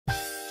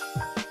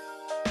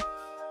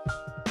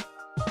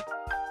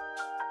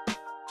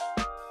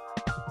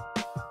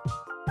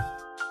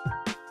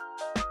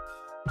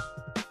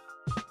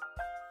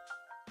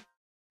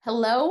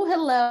Hello,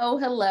 hello,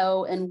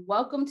 hello, and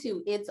welcome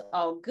to It's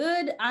All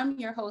Good. I'm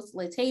your host,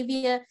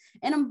 Latavia,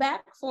 and I'm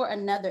back for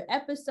another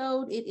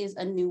episode. It is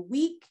a new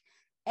week,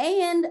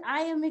 and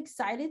I am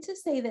excited to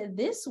say that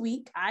this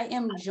week I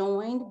am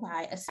joined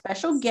by a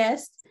special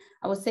guest.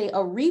 I would say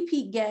a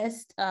repeat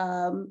guest,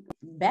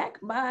 back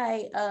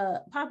by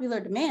popular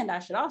demand, I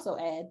should also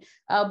add.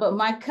 But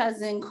my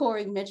cousin,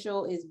 Corey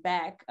Mitchell, is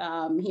back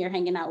here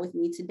hanging out with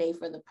me today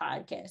for the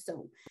podcast.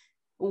 So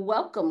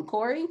welcome,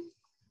 Corey.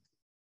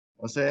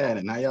 What's that?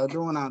 And how y'all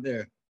doing out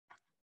there?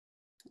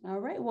 All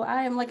right. Well,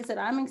 like I said,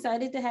 I'm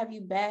excited to have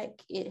you back.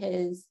 It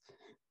has,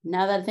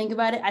 now that I think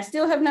about it, I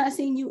still have not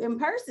seen you in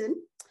person,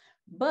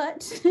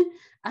 but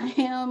I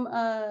am,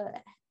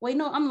 wait,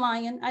 no, I'm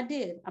lying. I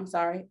did. I'm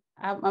sorry.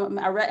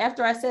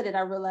 After I said it,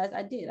 I realized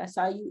I did. I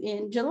saw you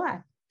in July.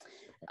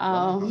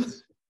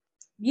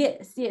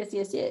 Yes.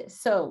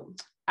 So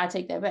I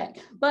take that back.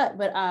 But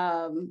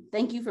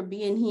thank you for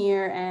being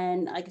here.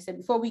 And like I said,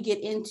 before we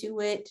get into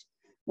it,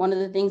 one of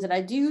the things that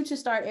I do to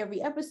start every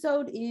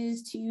episode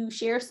is to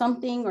share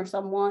something or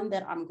someone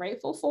that I'm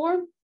grateful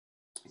for.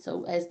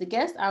 So as the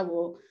guest, I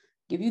will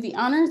give you the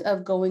honors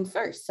of going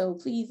first. So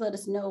please let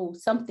us know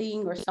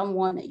something or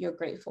someone that you're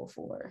grateful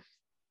for.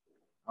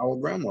 Our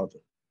grandmother.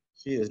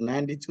 She is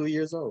 92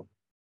 years old.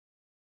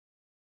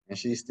 And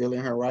she's still in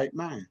her right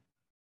mind.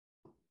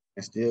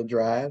 And still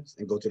drives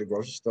and go to the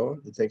grocery store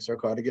and takes her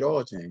car to get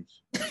oil changed.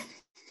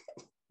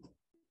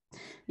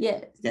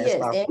 Yes,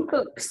 and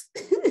cooks.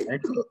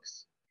 And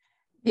cooks.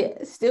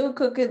 Yeah, still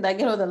cooking. Like,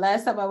 the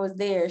last time I was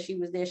there, she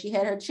was there. She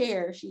had her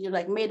chair. She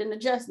like made an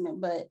adjustment,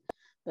 but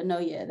no,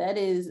 yeah, that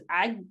is,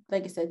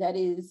 like I said, that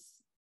is,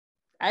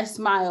 I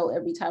smile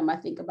every time I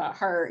think about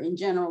her in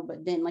general.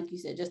 But then, like you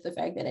said, just the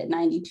fact that at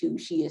 92,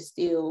 she is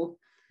still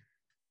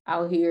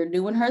out here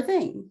doing her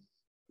thing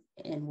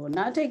and will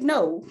not take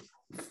no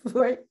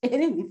for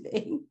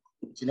anything.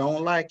 She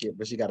don't like it,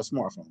 but she got a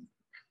smartphone.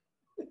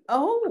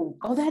 Oh,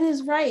 that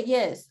is right.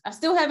 Yes. I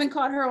still haven't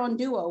caught her on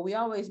Duo. We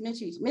always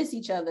miss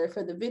each other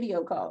for the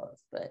video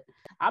calls, but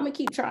I'm going to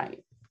keep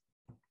trying.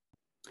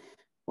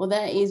 Well,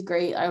 that is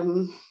great. I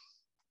kind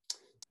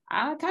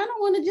of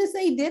want to just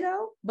say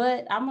ditto,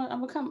 but I'm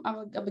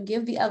gonna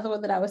give the other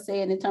one that I was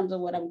saying in terms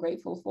of what I'm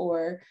grateful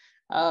for.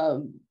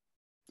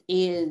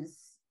 Is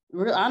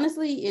real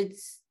honestly,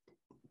 it's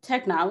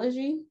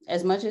technology.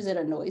 As much as it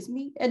annoys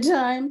me at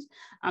times,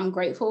 I'm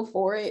grateful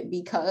for it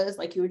because,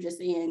 like you were just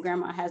saying,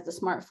 grandma has the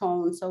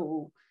smartphone.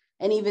 So,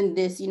 and even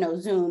this,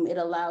 Zoom, it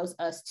allows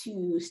us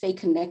to stay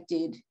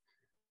connected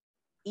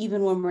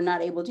even when we're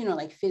not able to,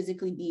 like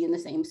physically be in the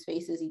same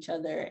space as each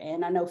other.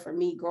 And I know for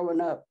me, growing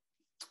up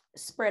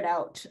spread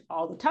out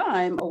all the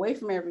time away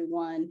from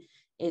everyone,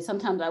 is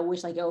sometimes I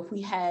wish like, if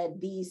we had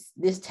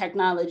this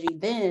technology,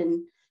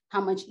 then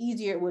how much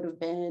easier it would have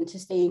been to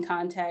stay in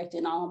contact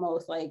and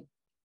almost like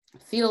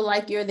feel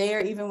like you're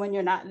there even when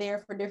you're not there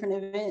for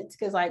different events.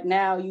 Because like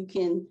now we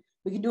can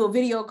do a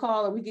video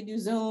call or we could do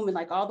Zoom, and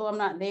like although I'm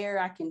not there,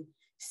 I can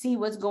see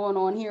what's going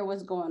on, hear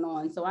what's going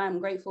on. So I'm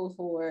grateful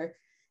for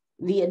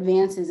the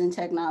advances in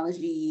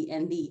technology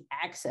and the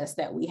access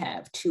that we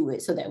have to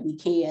it so that we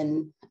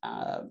can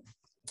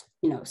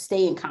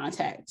stay in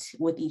contact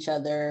with each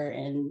other,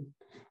 and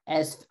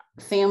as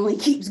family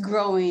keeps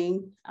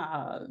growing,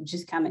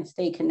 just kind of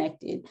stay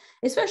connected,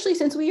 especially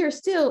since we are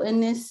still in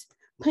this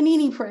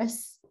panini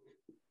press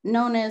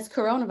known as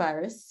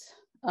coronavirus,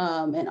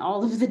 and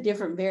all of the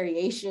different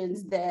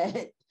variations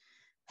that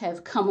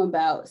have come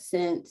about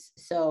since.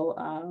 So,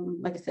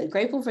 like I said,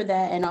 grateful for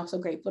that, and also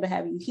grateful to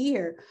have you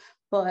here.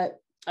 But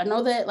I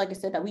know that, like I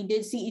said, that we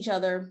did see each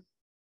other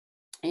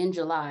in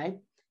July.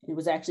 It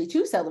was actually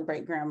to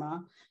celebrate grandma.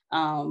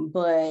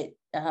 But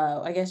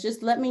I guess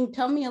just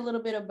tell me a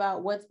little bit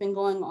about what's been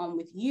going on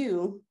with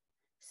you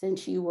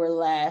since you were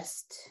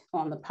last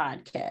on the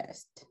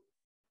podcast.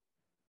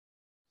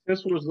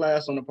 This was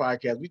last on the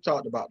podcast. We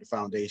talked about the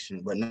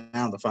foundation, but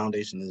now the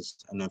foundation is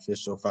an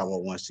official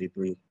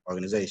 501c3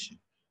 organization,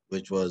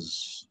 which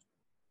was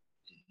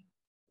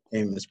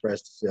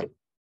expressed to Philly.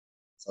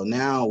 So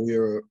now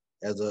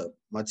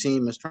my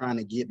team is trying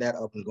to get that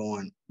up and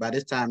going. By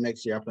this time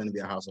next year, I plan to be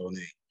a household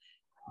name.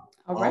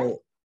 All right.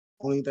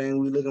 Only thing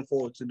we're looking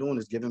forward to doing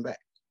is giving back.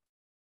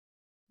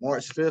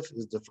 March 5th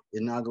is the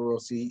inaugural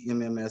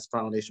CMMS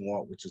Foundation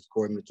Walk, which is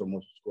Corey Mitchell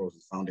Multiple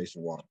Sclerosis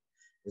Foundation Walk.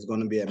 It's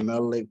going to be at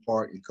Meadow Lake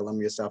Park in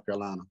Columbia, South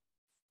Carolina,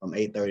 from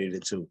 8:30 to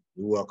 2.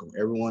 We welcome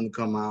everyone to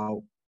come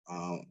out.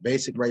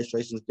 Basic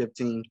registration is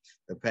 $15.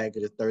 The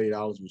package is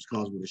 $30, which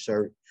comes with a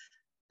shirt.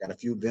 Got a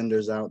few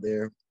vendors out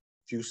there, a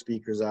few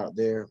speakers out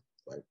there.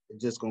 But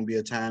it's just going to be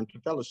a time to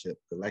fellowship.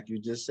 Because like you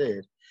just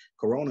said,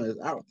 Corona is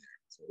out there.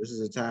 So this is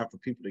a time for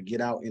people to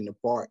get out in the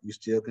park. You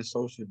still can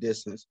social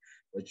distance,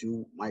 but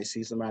you might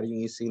see somebody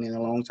you ain't seen in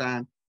a long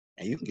time,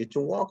 and you can get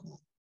your walk on.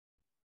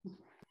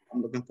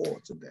 I'm looking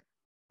forward to that.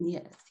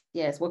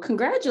 Yes. Well,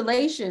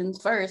 congratulations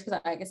first,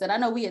 because like I said, I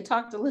know we had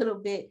talked a little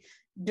bit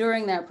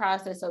during that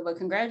process, but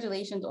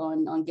congratulations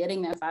on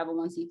getting that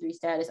 501c3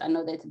 status. I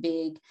know that's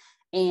big.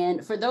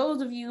 And for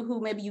those of you who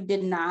maybe you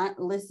did not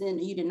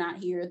listen, you did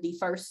not hear the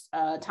first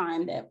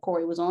time that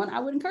Corey was on, I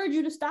would encourage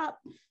you to stop,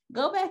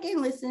 go back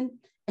and listen,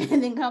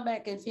 and then come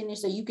back and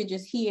finish so you could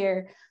just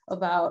hear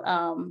about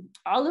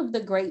all of the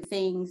great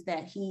things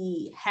that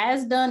he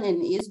has done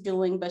and is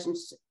doing, but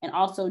and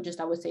also just,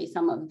 I would say,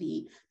 some of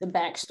the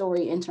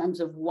backstory in terms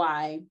of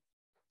why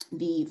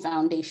the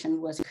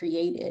foundation was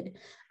created.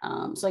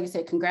 So like I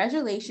said,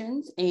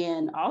 congratulations.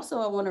 And also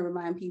I want to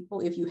remind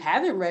people, if you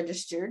haven't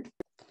registered,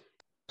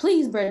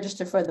 please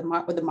register for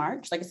the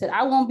march. Like I said,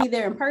 I won't be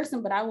there in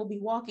person, but I will be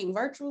walking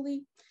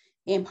virtually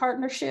in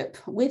partnership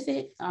with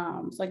it.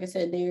 So like I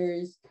said,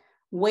 there's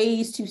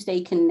ways to stay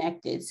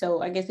connected.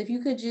 So I guess if you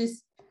could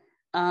just,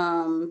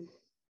 in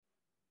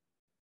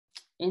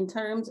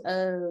terms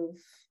of,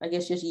 I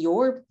guess, just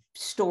your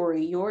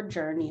story, your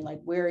journey, like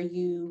where are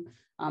you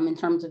in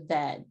terms of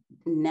that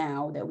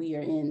now that we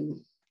are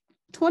in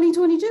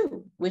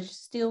 2022, which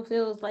still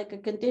feels like a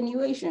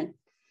continuation?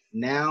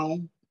 Now,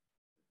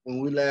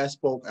 when we last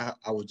spoke,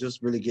 I was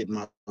just really getting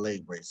my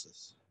leg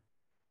braces.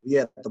 We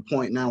at the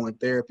point now in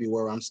therapy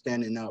where I'm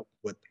standing up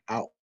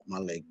without my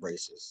leg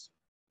braces.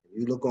 If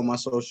you look on my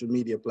social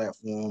media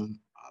platform,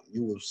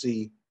 you will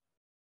see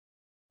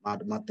my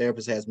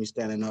therapist has me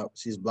standing up.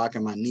 She's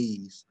blocking my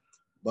knees,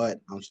 but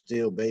I'm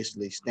still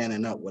basically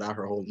standing up without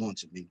her holding on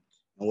to me.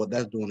 And what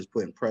that's doing is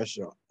putting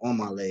pressure on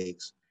my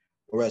legs,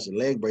 whereas the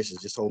leg braces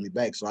just hold me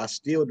back. So I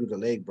still do the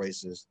leg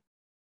braces,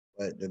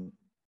 but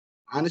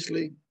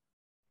honestly,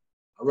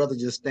 I'd rather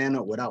just stand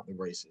up without the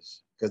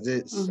braces because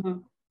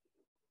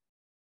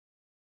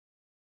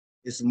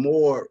it's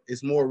more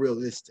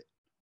realistic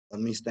of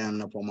me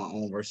standing up on my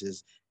own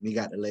versus me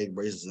got the leg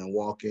braces and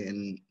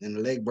walking, and the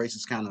leg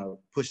braces kind of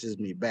pushes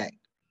me back.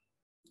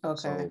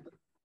 Okay. So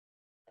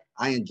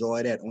I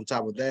enjoy that. On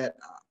top of that,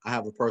 I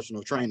have a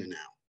personal trainer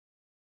now.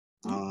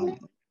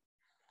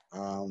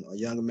 A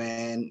young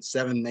man,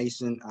 Seven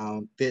Nation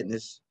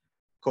Fitness,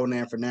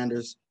 Conan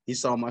Fernandez. He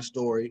saw my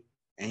story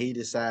and he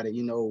decided,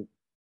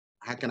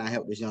 how can I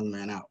help this young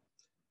man out?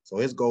 So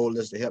his goal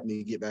is to help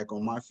me get back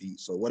on my feet.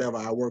 So whatever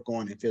I work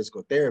on in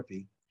physical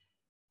therapy,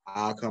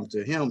 I'll come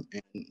to him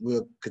and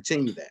we'll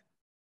continue that.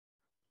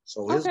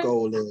 So his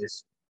goal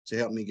is to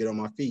help me get on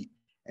my feet.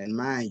 And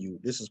mind you,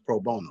 this is pro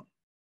bono.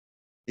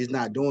 He's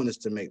not doing this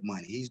to make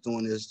money. He's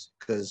doing this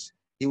because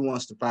he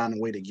wants to find a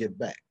way to give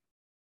back.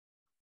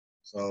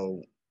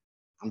 So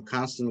I'm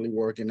constantly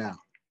working out,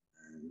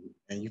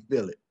 and you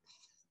feel it.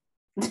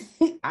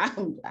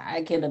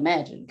 I can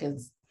imagine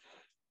because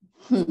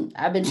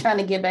I've been trying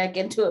to get back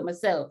into it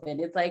myself, and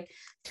it's like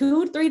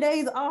 2-3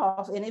 days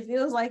off, and it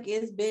feels like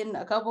it's been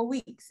a couple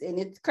weeks, and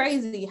it's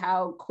crazy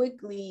how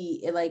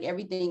quickly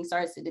everything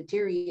starts to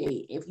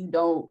deteriorate if you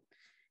don't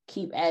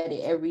keep at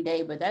it every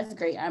day. But that's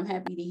great. I'm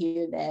happy to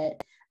hear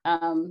that.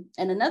 And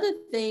another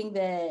thing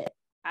that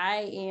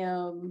I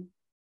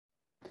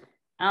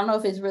don't know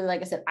if it's really,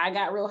 like I said, I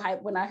got real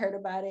hyped when I heard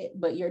about it,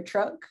 but your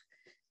truck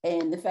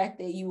and the fact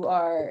that you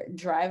are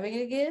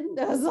driving again,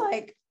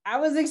 I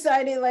was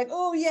excited,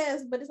 oh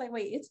yes, but it's like,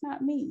 wait, it's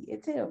not me,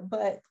 it's him.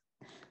 But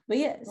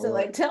yeah, so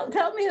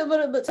tell me a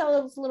little bit, tell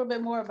us a little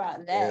bit more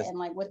about that and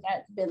what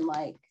that's been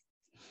like.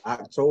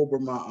 October,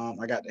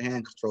 I got the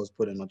hand controls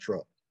put in my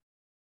truck,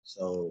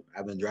 so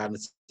I've been driving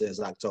since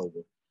October.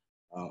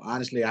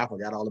 Honestly, I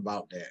forgot all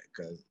about that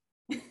because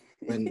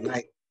when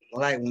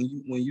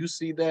when you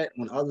see that,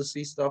 when others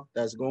see stuff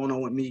that's going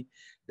on with me,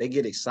 they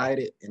get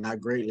excited, and I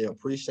greatly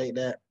appreciate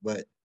that.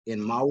 But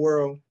in my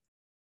world,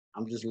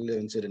 I'm just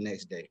living to the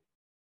next day.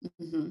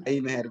 I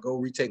even had to go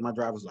retake my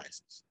driver's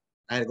license.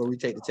 I had to go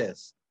retake the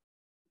test.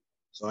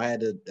 So I had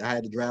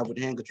to drive with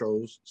hand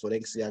controls so they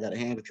can see I got a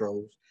hand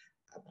controls.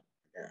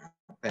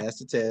 I passed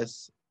the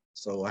test,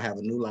 so I have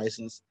a new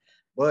license.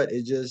 But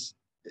it's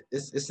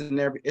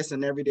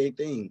an everyday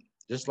thing.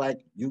 Just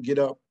like you get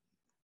up,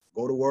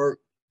 go to work.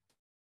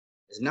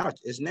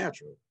 It's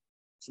natural.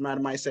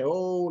 Somebody might say,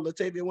 "Oh,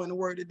 Latavia went to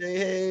work today.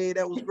 Hey,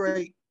 that was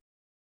great."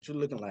 You're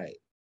looking like,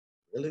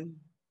 really?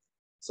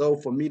 So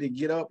for me to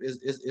get up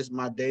is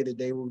my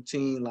day-to-day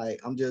routine. I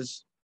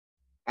just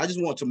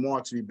want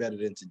tomorrow to be better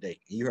than today.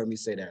 And you heard me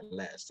say that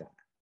last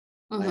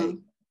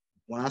time.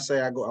 When I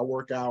say I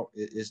work out,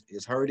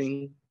 it's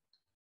hurting.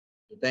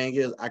 The thing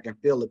is, I can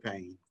feel the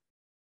pain,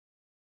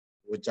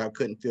 which I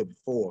couldn't feel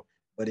before,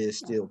 but it's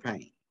still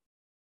pain.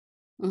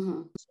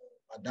 So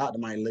my doctor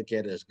might look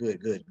at it as good.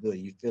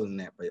 You feeling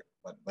that, but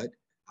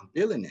I'm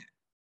feeling that,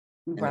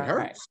 and it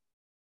hurts.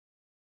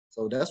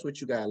 So that's what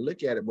you gotta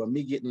look at it. But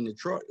me getting in the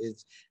truck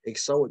it's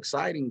so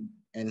exciting.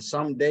 And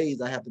some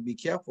days I have to be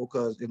careful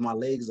because if my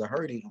legs are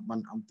hurting,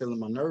 I'm feeling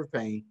my nerve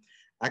pain.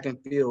 I can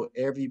feel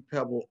every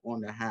pebble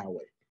on the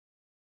highway.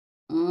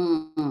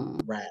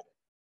 Right.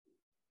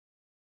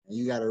 And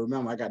you gotta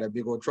remember, I got that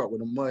big old truck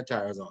with the mud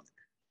tires on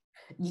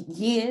it.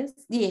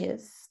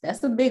 Yes,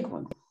 that's a big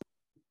one.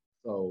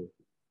 So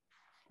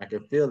I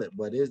can feel it,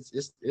 but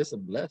it's a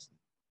blessing.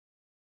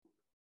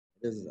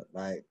 It's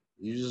like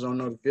you just don't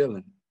know the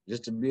feeling.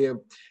 Just to be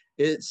able,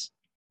 it's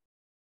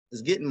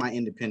getting my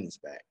independence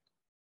back.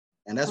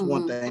 And that's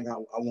one thing I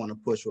want to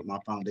push with my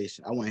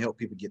foundation. I want to help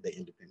people get their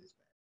independence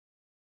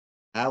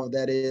back. However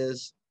that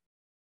is,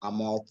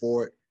 I'm all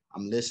for it.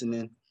 I'm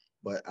listening.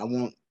 But I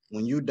want,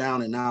 when you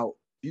down and out,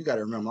 you got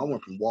to remember, I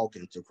went from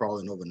walking to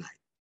crawling overnight.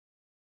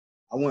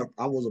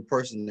 I was a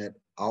person that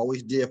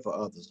always did for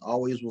others,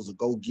 always was a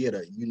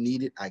go-getter. You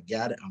need it, I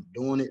got it, I'm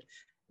doing it.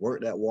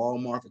 Worked at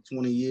Walmart for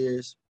 20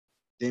 years,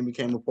 then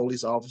became a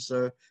police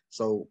officer.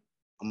 So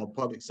I'm a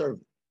public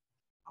servant.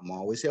 I'm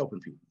always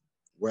helping people,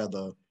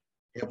 whether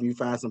helping you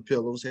find some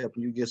pillows,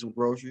 helping you get some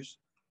groceries,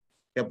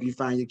 helping you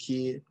find your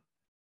kid,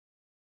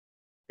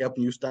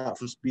 helping you stop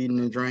from speeding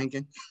and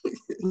drinking,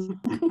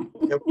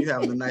 helping you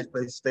having a nice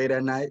place to stay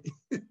that night.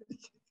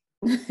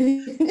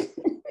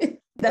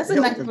 That's a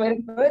nice way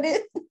to put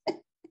it.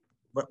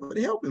 But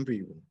helping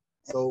people.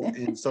 So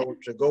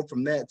to go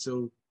from that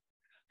to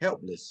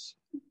helpless.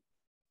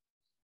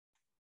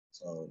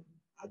 So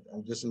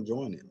I'm just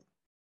enjoying it.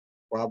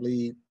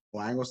 Probably,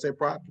 well, I ain't gonna say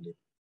probably.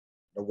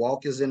 The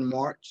walk is in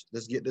March.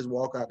 Let's get this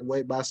walk out the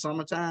way. By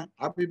summertime,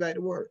 I'll be back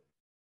to work.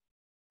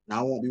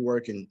 Now I won't be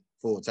working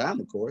full time,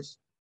 of course,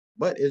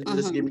 but it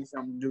just give me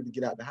something to do to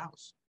get out the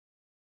house.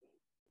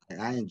 And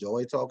I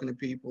enjoy talking to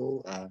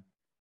people. I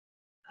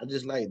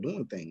just like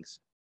doing things.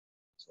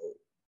 So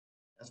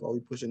that's why we're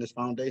pushing this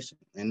foundation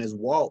and this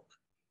walk.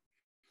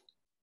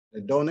 The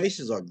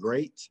donations are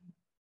great,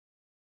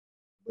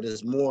 but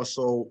it's more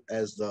so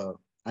as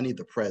I need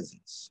the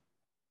presence.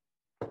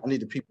 I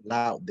need the people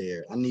out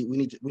there. We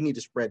need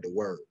to spread the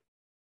word.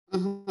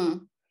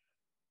 The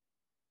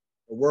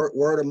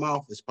word of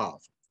mouth is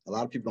powerful. A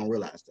lot of people don't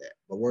realize that,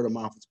 but word of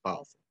mouth is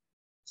powerful.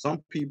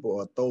 Some people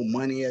will throw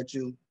money at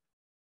you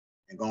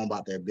and go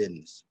about their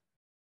business.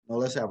 No,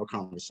 let's have a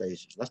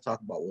conversation. Let's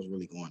talk about what's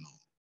really going on.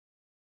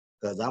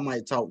 Because I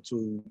might talk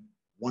to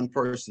one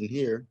person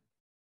here.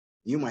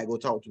 You might go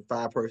talk to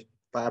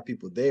five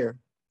people there.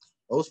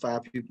 Those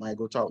 5 people might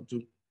go talk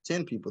to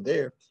 10 people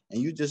there,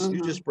 and you just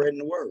spreading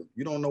the word.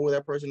 You don't know where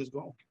that person is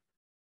going.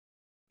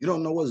 You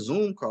don't know what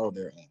Zoom call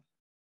they're on.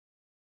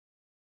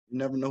 You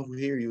never know who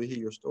hear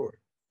your story.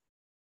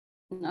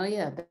 Oh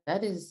yeah,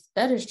 that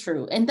is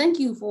true. And thank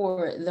you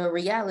for the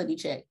reality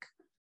check.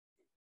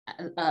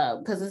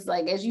 Because it's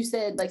like, as you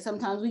said, like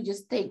sometimes we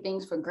just take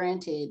things for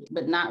granted,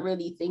 but not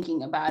really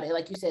thinking about it.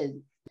 Like you said,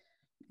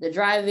 the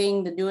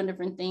driving, the doing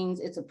different things,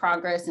 it's a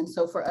progress. And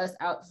so for us,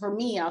 for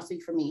me, I'll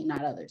speak for me,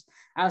 not others.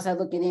 Outside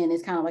looking in,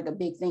 it's kind of like a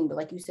big thing. But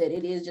like you said,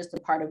 it is just a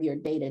part of your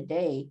day to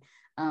day.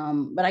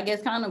 But I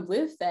guess kind of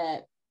with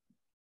that,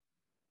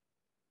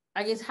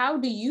 I guess, how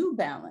do you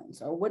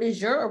balance, or what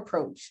is your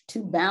approach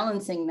to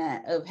balancing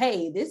that of,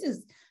 hey, this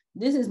is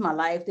my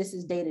life, this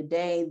is day to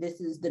day,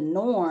 this is the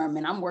norm,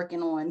 and I'm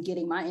working on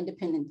getting my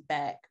independence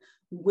back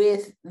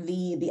with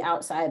the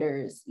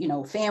outsiders,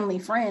 family,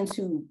 friends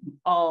who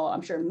all,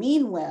 I'm sure,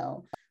 mean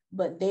well,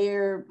 but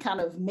they're kind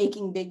of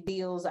making big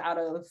deals out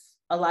of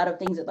a lot of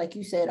things that, like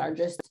you said, are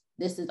just,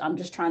 I'm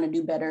just trying to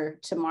do better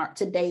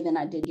today than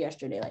I did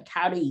yesterday. Like,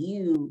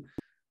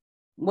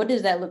 what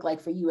does that look like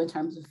for you in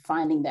terms of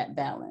finding that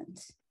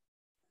balance?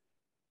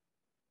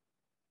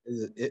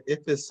 If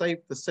it's safe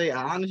to say,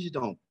 I honestly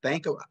don't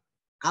think of.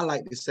 I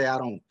like to say I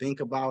don't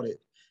think about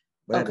it,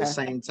 but at the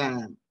same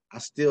time, I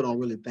still don't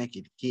really think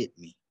it hit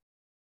me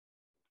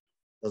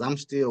because I'm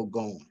still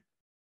going.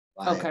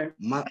 Like,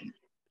 my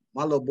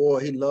little boy,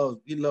 he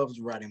loves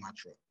riding my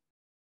truck.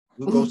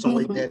 We go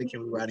somewhere, Daddy,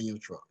 can we ride in your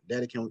truck?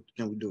 Daddy, can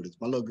we do this?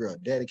 My little girl,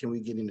 Daddy, can we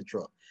get in the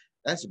truck?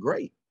 That's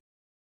great.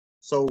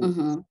 So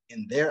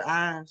in their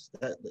eyes,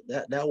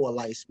 that will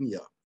lights me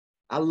up.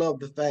 I love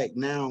the fact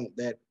now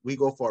that we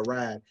go for a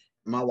ride,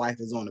 and my wife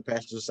is on the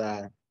passenger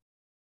side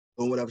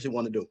doing whatever she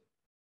want to do.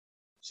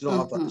 She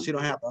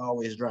don't have to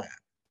always drive.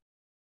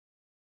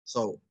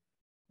 So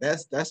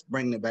that's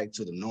bringing it back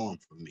to the norm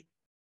for me.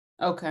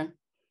 Okay.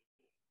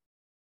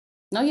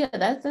 No, yeah,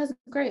 that's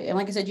great. And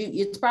like I said,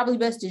 it's probably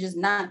best to just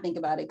not think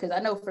about it. Because I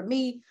know for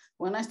me,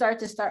 when I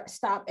start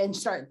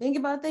thinking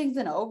about things,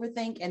 and I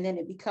overthink, and then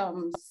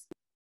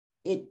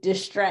it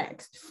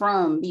distracts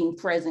from being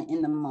present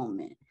in the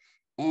moment.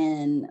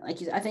 And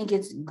I think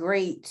it's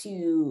great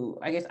to,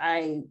 I guess,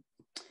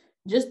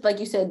 just like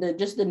you said,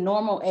 the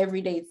normal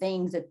everyday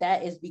things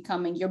that is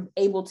becoming, you're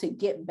able to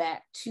get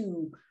back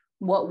to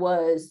what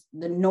was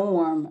the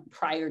norm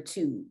prior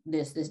to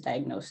this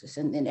diagnosis,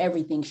 and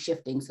everything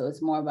shifting. So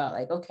it's more about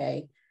like,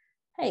 okay,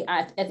 hey,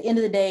 at the end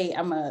of the day,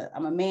 I'm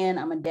a man,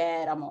 I'm a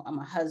dad, I'm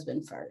a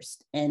husband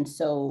first. And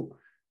so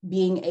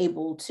being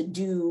able to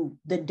do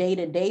the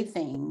day-to-day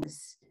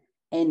things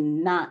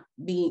and not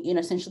being,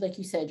 essentially, like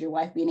you said, your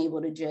wife being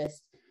able to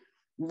just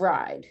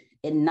ride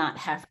and not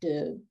have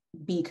to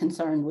be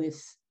concerned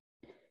with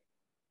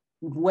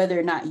whether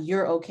or not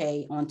you're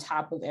okay on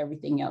top of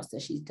everything else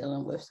that she's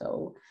dealing with.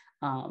 So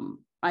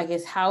I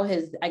guess how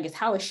is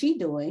she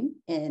doing,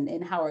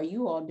 and how are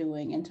you all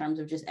doing in terms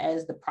of just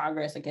as the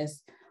progress, I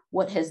guess,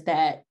 what has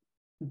that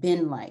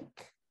been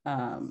like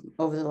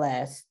over the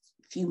last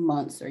few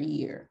months or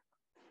year?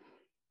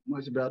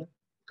 Much better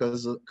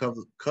because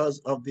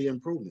of the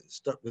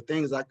improvements, the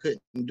things I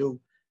couldn't do.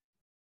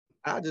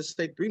 I just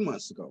say 3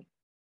 months ago.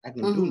 I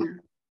can do now.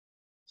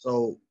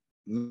 So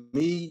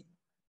me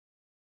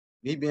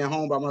being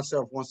home by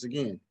myself once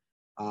again,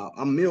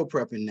 I'm meal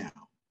prepping now.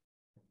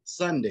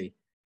 Sunday,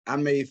 I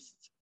made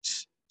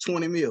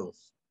 20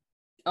 meals.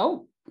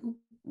 Oh,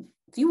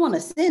 if you want to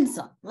send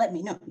some, let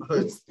me know.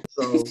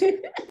 So,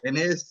 and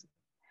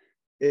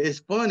it's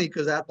funny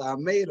because after I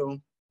made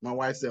them, my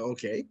wife said,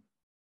 "Okay,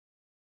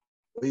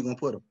 where you gonna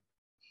put them?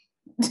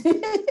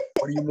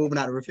 What are you moving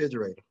out of the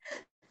refrigerator?"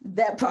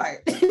 That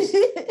part.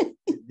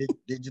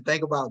 Did you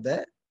think about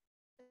that?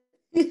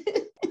 We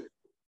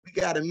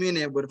got a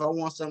minute, but if I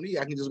want something to eat,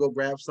 I can just go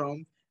grab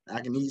something.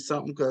 I can eat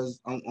something because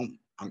I'm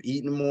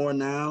eating more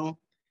now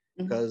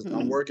because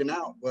I'm working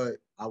out. But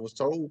I was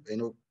told, it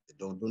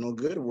don't do no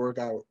good to work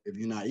out if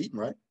you're not eating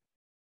right.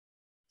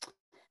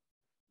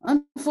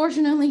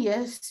 Unfortunately,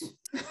 yes.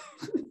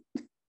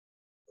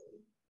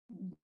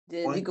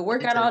 You can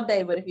work out all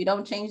day, but if you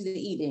don't change the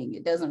eating,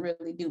 it doesn't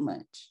really do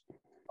much.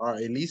 Or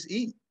at least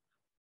eat.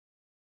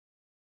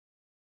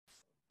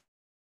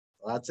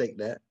 I'll take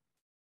that.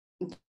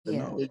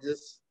 Yeah. No,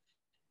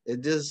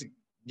 it just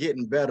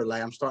getting better.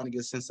 Like I'm starting to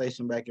get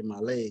sensation back in my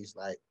legs,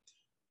 like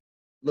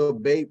little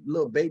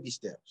baby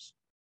steps.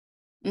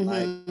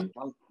 Like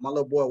my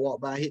little boy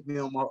walked by, hit me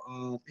on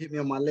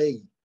my leg,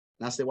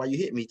 and I said, "Why you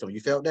hit me?" So you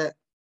felt that?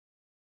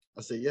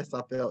 I said, "Yes,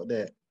 I felt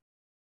that."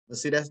 But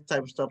see, that's the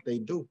type of stuff they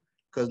do.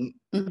 Because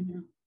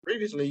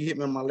previously you hit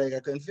me on my leg, I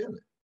couldn't feel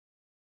it.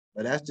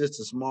 But that's just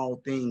the small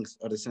things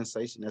of the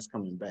sensation that's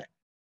coming back.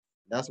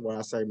 That's why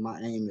I say my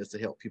aim is to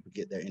help people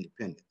get their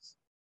independence.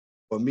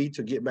 For me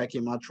to get back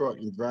in my truck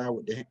and drive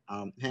with the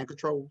hand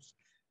controls,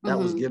 that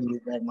was giving me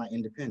back my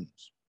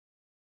independence.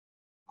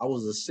 I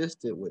was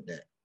assisted with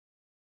that.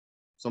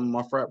 Some of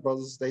my frat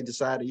brothers, they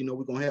decided,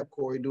 we're going to help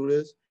Corey do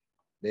this.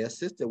 They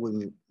assisted with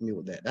me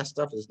with that. That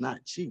stuff is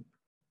not cheap.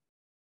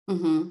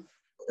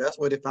 That's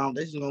where the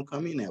foundation is going to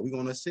come in at. We're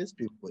going to assist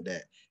people with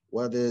that.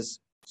 Whether it's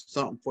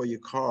something for your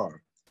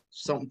car,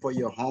 something for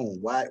your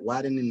home,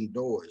 widening the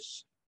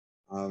doors,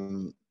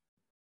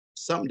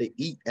 something to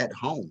eat at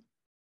home,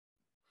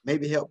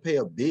 maybe help pay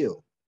a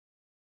bill.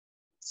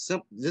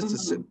 Something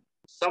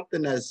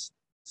that's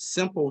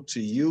simple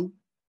to you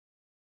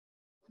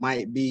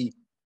might be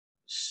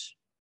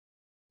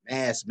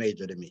mass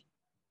major to me,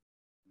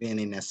 being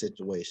in that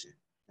situation.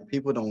 And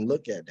people don't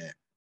look at that.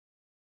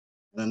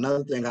 And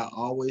another thing I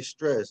always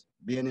stress,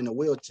 being in a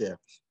wheelchair,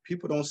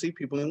 people don't see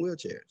people in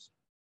wheelchairs.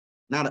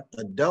 Not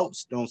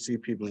adults don't see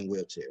people in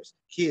wheelchairs.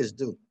 Kids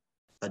do.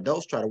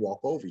 Adults try to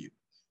walk over you.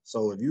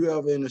 So if you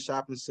ever in a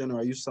shopping center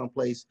or you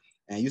someplace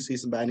and you see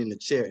somebody in the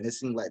chair and it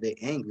seems like they're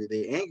angry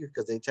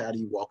because they're tired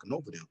of you walking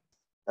over them.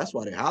 That's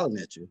why they're hollering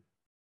at you.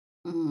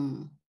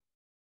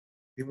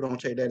 People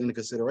don't take that into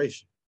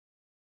consideration.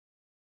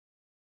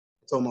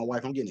 I told my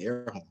wife, I'm getting an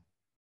air horn.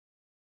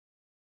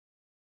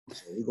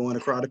 So we go in a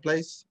crowded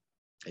place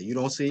and you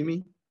don't see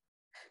me.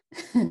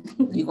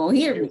 You're going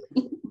to hear me.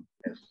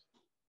 I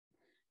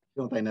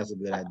don't think that's a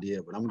good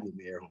idea, but I'm going to give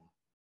me an air horn.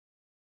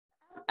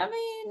 I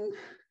mean,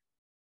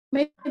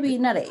 maybe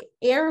not an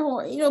air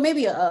horn,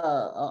 maybe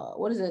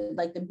what is it,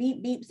 like the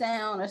beep beep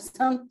sound or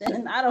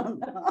something? I don't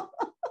know.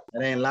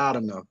 It ain't loud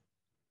enough.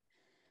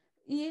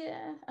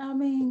 Yeah, I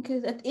mean,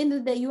 because at the end of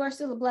the day, you are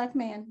still a Black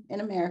man in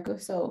America.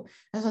 So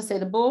as I say,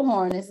 the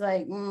bullhorn is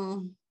like,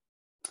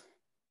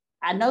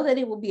 I know that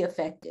it will be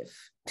effective.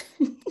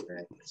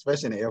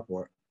 Especially in the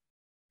airport.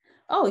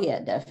 Oh, yeah,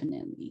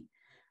 definitely.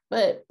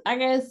 But I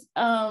guess,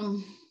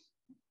 I'm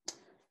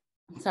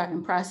sorry,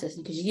 I'm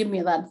processing because you give me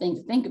a lot of things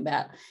to think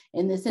about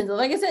in the sense of,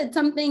 like I said,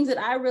 some things that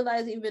I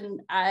realize even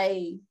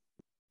I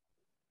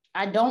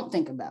don't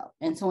think about.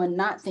 And so in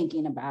not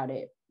thinking about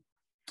it,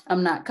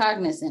 I'm not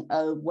cognizant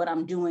of what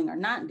I'm doing or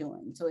not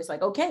doing. So it's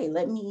like, okay,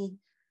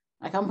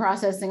 I'm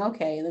processing,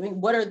 okay,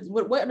 what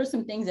are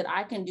some things that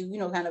I can do,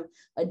 kind of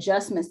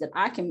adjustments that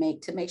I can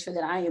make to make sure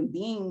that I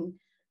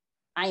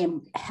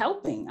am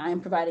helping, I am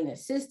providing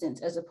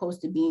assistance as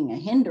opposed to being a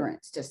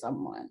hindrance to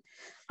someone.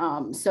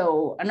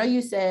 So I know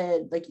you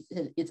said, like you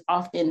said, it's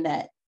often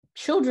that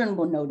children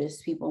will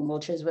notice people in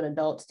wheelchairs, but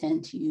adults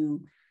tend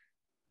to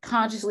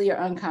consciously or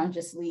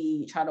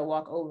unconsciously try to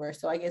walk over.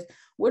 So I guess,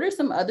 what are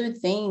some other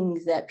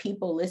things that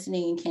people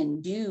listening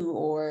can do,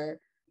 or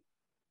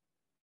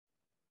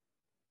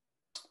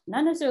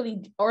not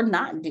necessarily, or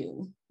not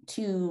do,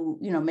 to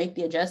make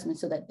the adjustment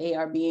so that they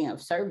are being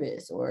of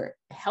service or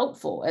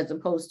helpful as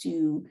opposed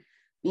to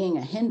being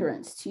a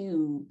hindrance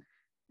to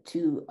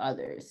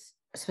others,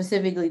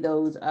 specifically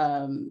those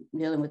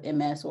dealing with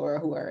MS or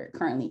who are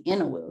currently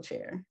in a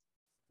wheelchair?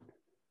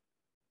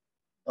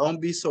 Don't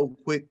be so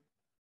quick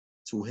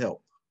to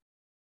help.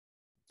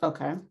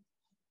 Okay.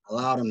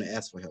 Allow them to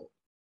ask for help.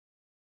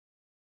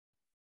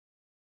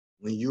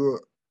 When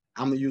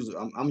I'm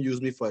gonna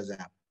use me for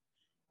example.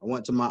 I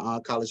went to my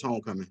college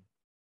homecoming,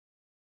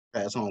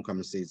 past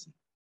homecoming season.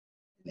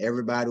 And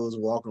everybody was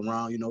walking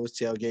around, was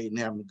tailgating,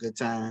 having a good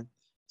time.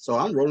 So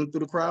I'm rolling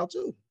through the crowd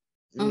too,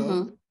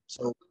 know.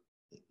 So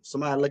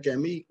somebody look at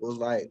me, was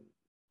like,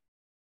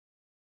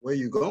 "Where are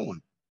you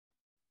going?"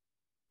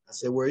 I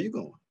said, "Where are you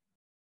going?"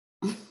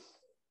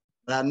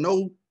 But I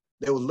know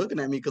they was looking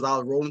at me because I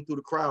was rolling through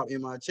the crowd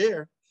in my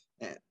chair.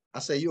 And I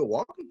said, "You're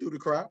walking through the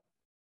crowd."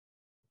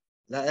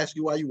 Did I ask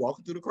you why you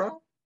walking through the crowd?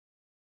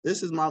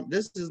 This is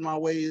my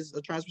ways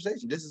of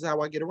transportation. This is how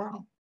I get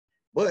around.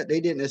 But they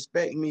didn't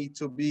expect me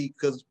to be,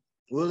 because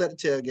we was at the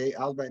tailgate.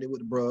 I was back there with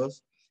the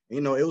bros. And,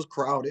 you know, it was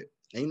crowded.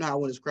 And you know how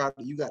when it's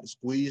crowded, you got to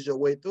squeeze your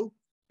way through.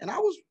 And I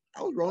was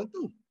rolling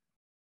through.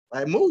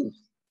 Like, move.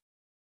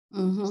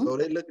 Mm-hmm. So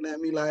they looking at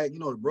me like, you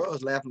know, the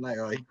bros laughing like,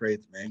 "Oh, he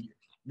crazy, man.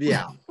 Be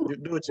out.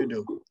 Do what you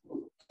do."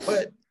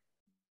 But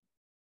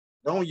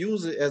don't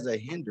use it as a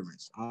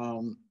hindrance.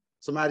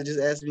 Somebody just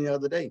asked me the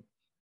other day,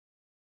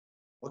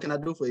 "What can I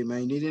do for you,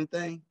 man? You need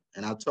anything?"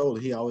 And I told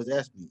him, he always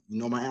asked me, you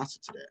know my answer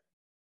to that.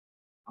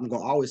 I'm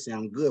going to always say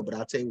I'm good, but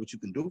I'll tell you what you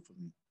can do for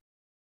me.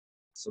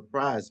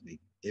 Surprise me.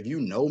 If you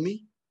know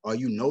me or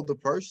you know the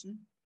person,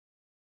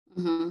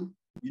 Mm-hmm.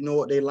 you know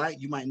what they like,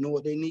 you might know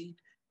what they need.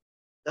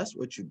 That's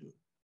what you do.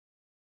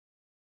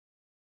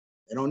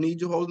 They don't need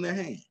you holding their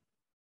hand.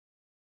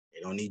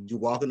 They don't need you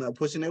walking up,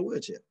 pushing their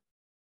wheelchair.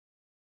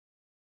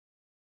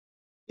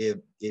 If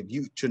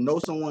you to know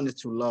someone is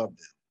to love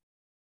them,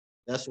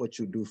 that's what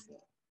you do for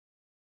them.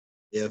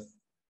 If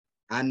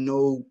I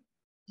know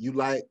you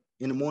like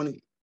in the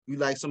morning, you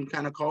like some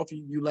kind of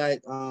coffee, you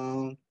like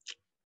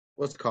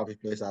what's the coffee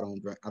place I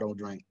don't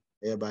drink.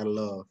 Everybody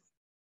love.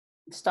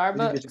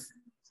 Starbucks.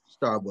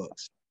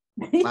 Starbucks.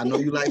 I know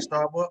you like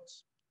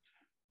Starbucks.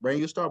 Bring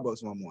you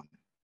Starbucks one morning.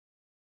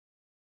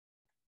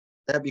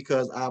 That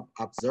because I've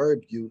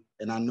observed you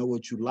and I know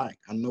what you like.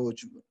 I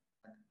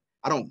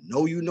don't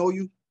know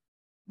you,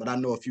 but I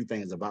know a few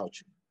things about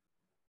you.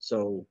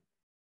 So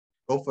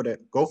go for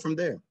that. Go from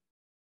there.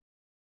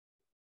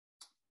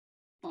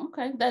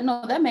 Okay,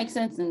 that makes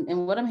sense.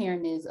 And what I'm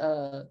hearing is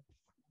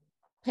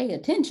pay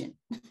attention.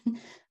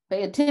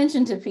 Pay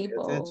attention to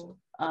people.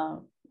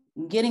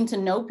 Getting to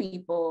know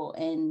people,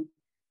 and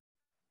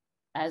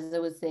as I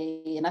would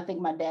say, and I think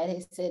my dad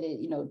has said it,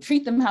 you know,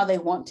 treat them how they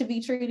want to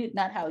be treated,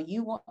 not how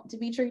you want to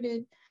be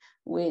treated,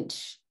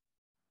 which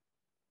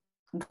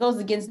goes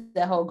against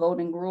that whole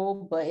golden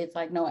rule. But it's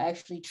like, no,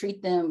 actually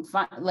treat them,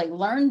 like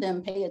learn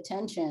them, pay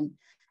attention,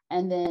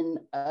 and then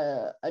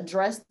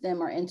address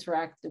them or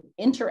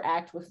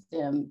interact with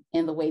them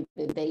in the way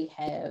that they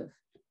have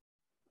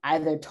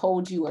either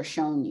told you or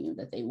shown you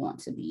that they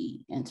want to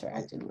be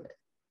interacted with.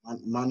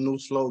 My new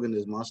slogan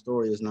is, "My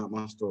story is not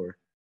my story."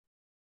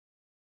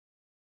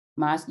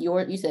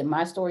 You said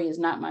my story is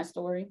not my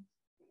story.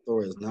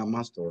 Story is not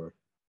my story.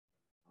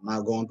 I'm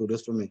not going through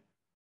this for me.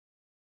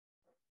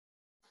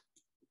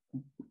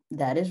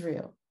 That is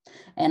real.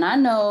 And I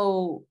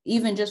know,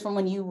 even just from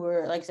when you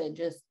were, like I said,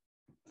 just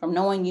from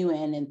knowing you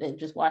and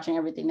just watching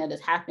everything that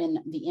has happened,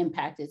 the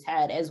impact it's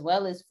had, as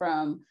well as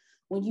from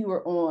when you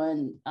were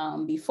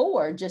on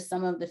before, just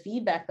some of the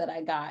feedback that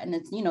I got. And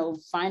it's, you know,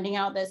 finding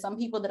out that some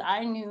people that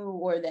I knew,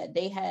 or that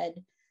they had,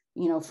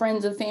 you know,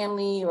 friends of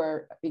family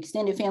or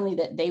extended family,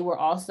 that they were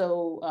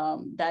also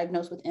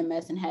diagnosed with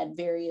MS and had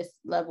various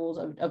levels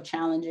of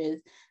challenges.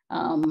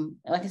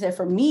 Like I said,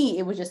 for me,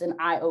 it was just an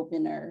eye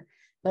opener,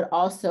 but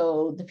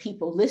also the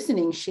people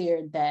listening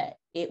shared that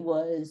it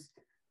was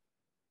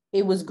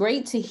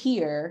great to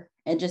hear,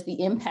 and just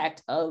the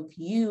impact of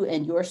you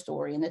and your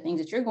story and the things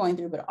that you're going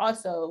through. But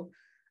also,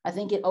 I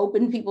think it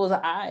opened people's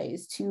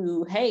eyes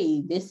to,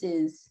 hey, this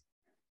is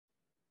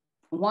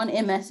one,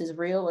 MS is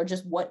real, or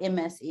just what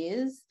MS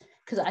is.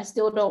 Because I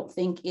still don't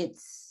think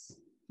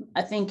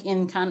I think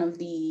in kind of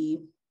the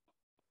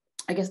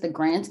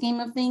grand scheme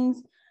of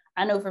things,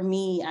 I know for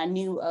me, I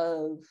knew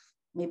of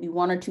maybe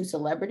one or two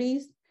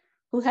celebrities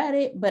who had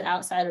it, but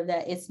outside of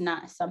that, it's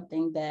not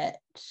something that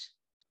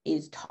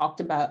is talked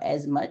about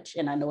as much.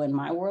 And I know in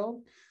my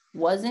world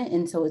wasn't.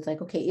 And so it's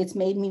like, okay, it's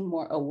made me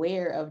more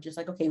aware of just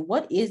like, okay,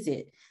 what is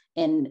it?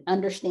 And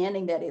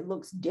understanding that it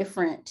looks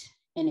different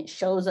and it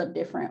shows up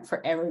different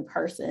for every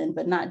person,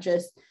 but not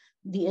just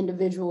the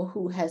individual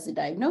who has the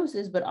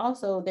diagnosis, but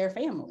also their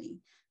family,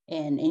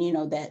 and you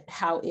know, that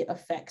how it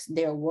affects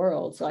their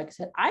world. So like I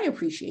said, I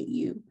appreciate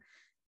you.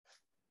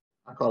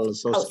 I call it a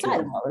social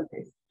security. Of all of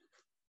this.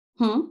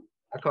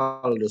 I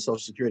call it a social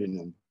security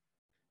number.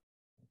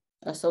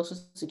 A social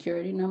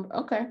security number.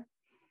 Okay.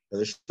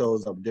 It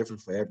shows up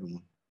different for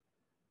everyone.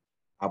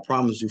 I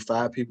promise you,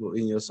 5 people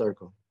in your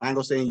circle. I ain't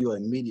gonna say in your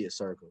immediate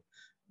circle,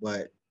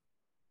 but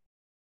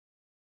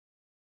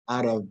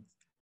out of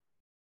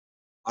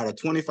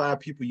 25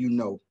 people you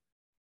know,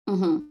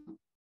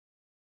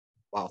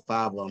 about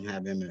 5 of them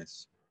have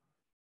MS.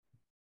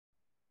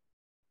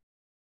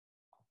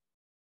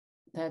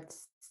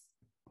 That's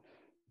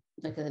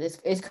like,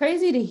 it's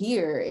crazy to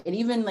hear. And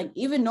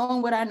even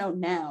knowing what I know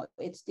now,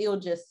 it's still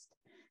just,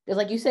 because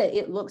like you said,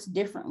 it looks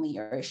differently,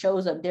 or it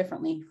shows up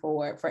differently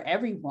for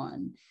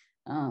everyone.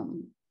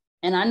 And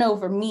I know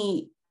for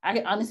me, I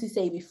can honestly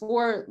say,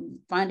 before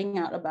finding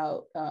out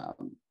about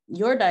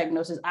your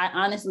diagnosis, I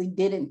honestly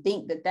didn't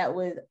think that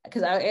was,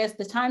 because I asked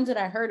the times that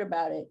I heard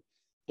about it,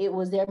 it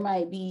was there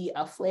might be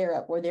a flare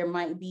up, or there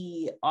might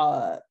be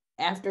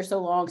after so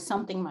long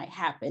something might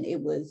happen.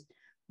 It was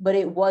but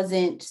it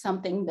wasn't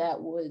something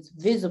that was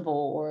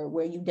visible or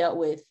where you dealt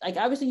with, like,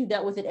 obviously you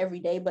dealt with it every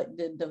day, but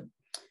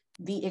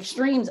the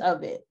extremes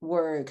of it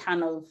were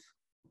kind of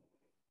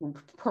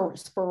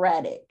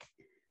sporadic.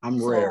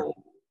 I'm rare.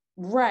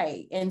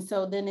 Right. And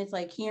so then it's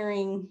like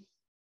hearing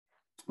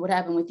what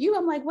happened with you.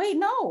 I'm like, wait,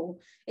 no,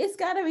 it's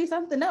got to be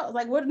something else.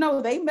 Like, what? No,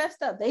 they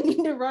messed up. They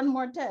need to run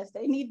more tests.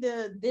 They need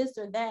to this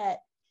or that,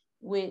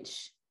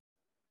 which,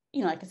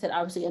 like I said,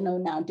 obviously I know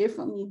now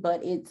differently,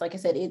 but it's like I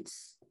said,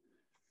 it's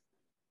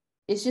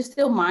just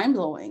still mind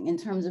blowing in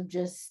terms of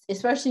just,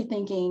 especially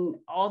thinking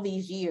all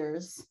these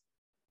years,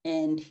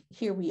 and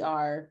here we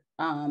are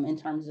in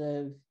terms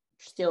of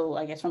still,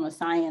 I guess, from a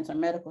science or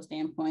medical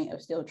standpoint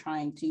of still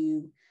trying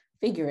to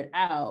figure it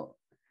out.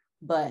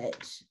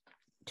 But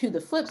to the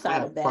flip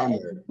side of that,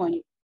 at this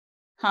point,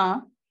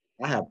 I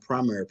have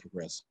primary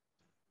progressive.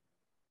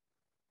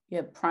 You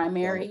have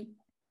primary?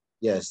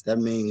 Yes, that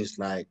means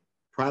like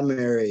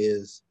primary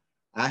is,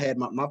 I had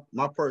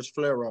my first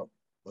flare up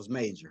was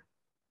major.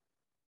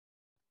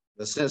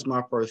 But since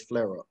my first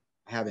flare up,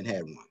 I haven't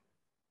had one.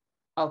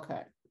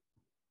 Okay.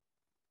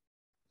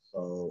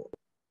 So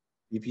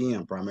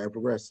PPM, primary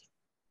progressive.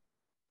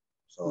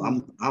 So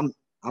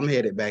I'm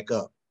headed back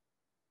up.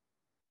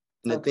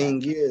 And the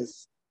thing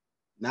is,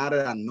 now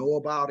that I know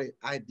about it,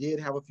 I did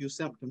have a few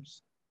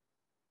symptoms.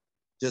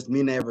 Just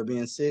me never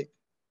being sick,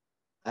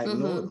 I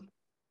ignored them.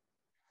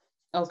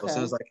 Okay.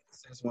 So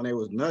since when they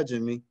was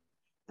nudging me,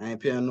 I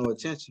ain't paying no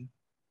attention.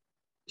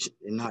 It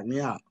knocked me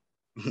out.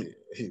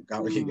 He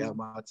got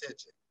my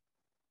attention.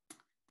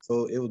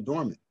 So it was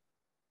dormant.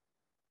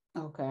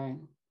 Okay.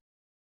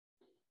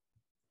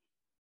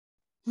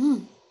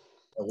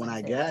 But when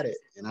I got it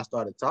and I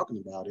started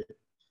talking about it,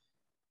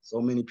 so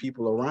many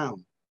people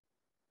around,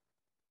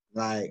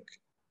 like,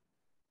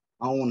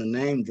 I don't want to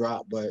name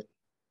drop, but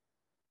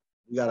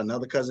we got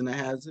another cousin that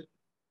has it.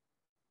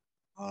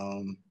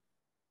 One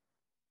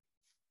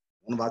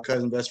of our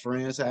cousin best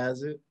friends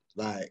has it.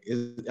 Like,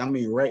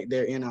 right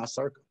there in our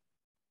circle.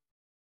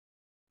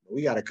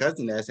 We got a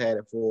cousin that's had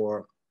it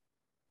for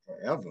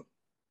forever.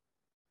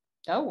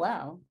 Oh,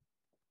 wow.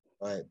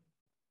 But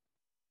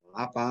when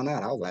I found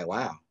out, I was like,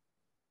 wow.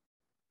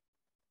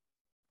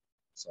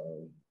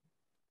 So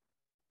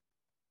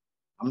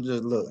I'm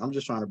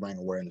just trying to bring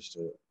awareness to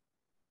it.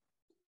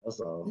 That's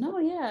all. No,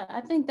 yeah,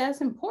 I think that's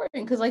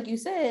important because, like you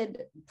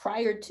said,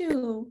 prior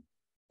to,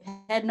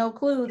 had no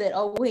clue that,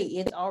 oh, wait,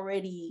 it's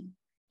already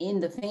in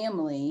the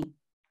family.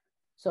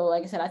 So,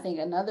 like I said, I think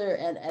another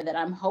that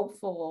I'm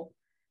hopeful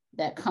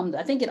that comes,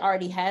 I think it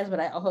already has, but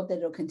I hope that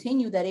it'll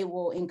continue, that it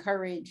will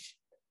encourage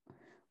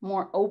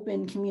more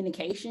open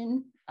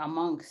communication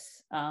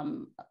amongst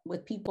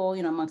with people,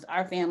 amongst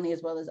our family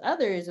as well as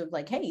others, of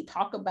like, hey,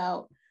 talk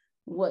about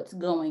what's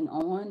going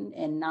on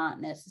and not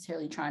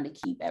necessarily trying to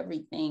keep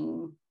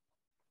everything,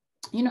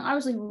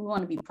 obviously we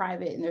want to be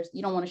private and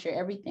you don't want to share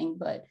everything,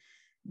 but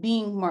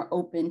being more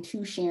open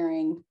to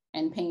sharing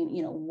and paying,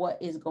 what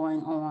is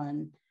going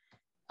on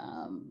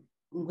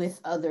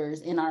with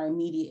others in our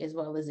immediate as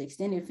well as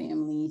extended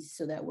families,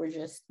 so that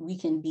we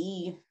can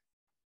be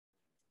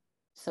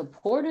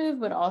supportive,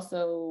 but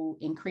also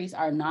increase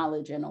our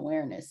knowledge and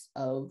awareness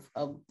of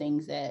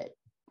things that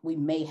we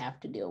may have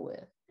to deal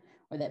with,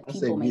 or that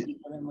people may be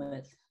dealing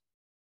with.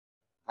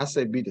 I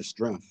say be the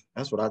strength.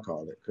 That's what I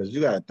call it. Because you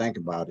got to think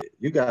about it.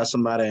 You got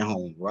somebody at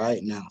home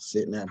right now,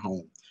 sitting at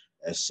home,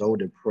 that's so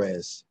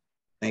depressed,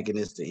 thinking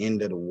it's the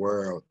end of the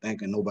world,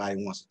 thinking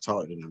nobody wants to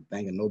talk to them,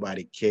 thinking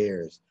nobody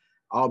cares,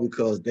 all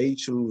because they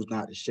choose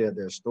not to share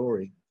their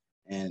story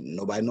and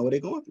nobody know what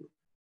they're going through.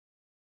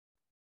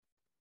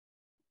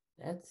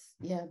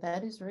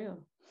 That is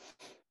real.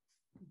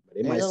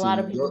 There's a lot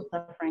of people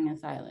suffering in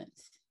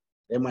silence.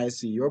 They might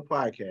see your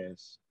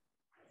podcast,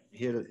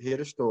 hear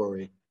the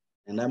story,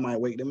 and that might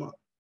wake them up.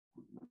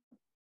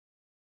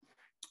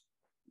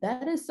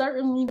 That is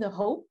certainly the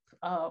hope.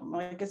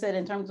 Like I said,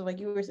 in terms of, like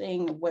you were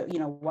saying,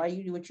 why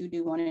you do what you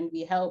do, wanting to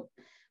be helped.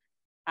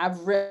 I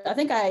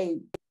think I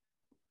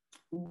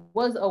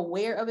was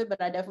aware of it,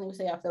 but I definitely would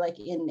say I feel like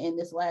in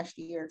this last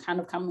year, kind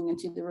of coming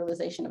into the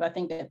realization of, I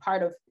think that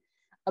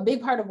a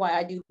big part of why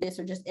I do this,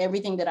 or just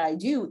everything that I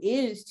do,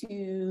 is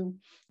to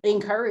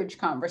encourage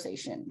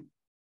conversation.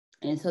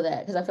 And so that,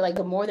 because I feel like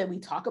the more that we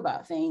talk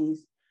about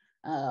things,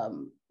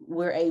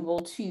 we're able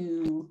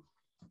to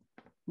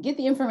get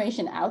the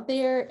information out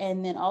there.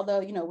 And then, although,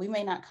 we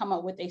may not come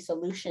up with a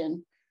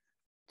solution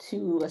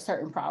to a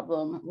certain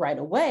problem right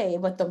away,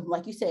 but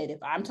like you said,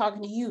 if I'm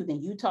talking to you, then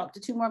you talk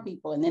to two more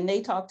people, and then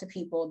they talk to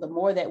people, the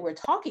more that we're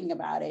talking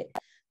about it,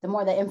 the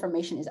more that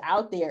information is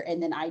out there,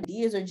 and then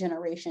ideas are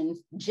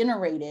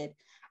generated.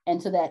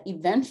 And so that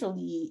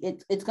eventually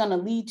it's going to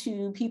lead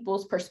to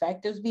people's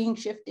perspectives being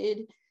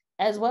shifted,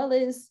 as well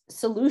as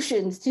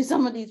solutions to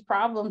some of these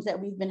problems that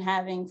we've been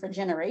having for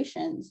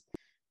generations.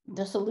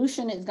 The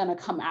solution is going to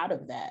come out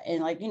of that.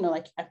 And I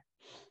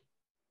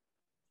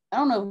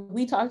don't know,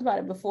 we talked about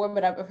it before,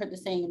 but I've heard the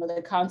saying,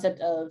 the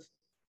concept of,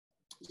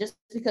 just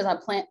because I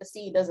plant the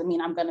seed doesn't mean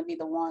I'm going to be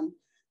the one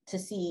to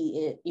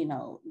see it,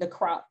 the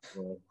crop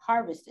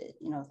harvested.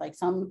 It's like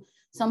some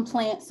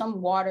plant,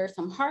 some water,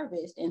 some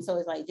harvest. And so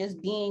it's like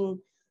just being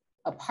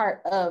a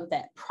part of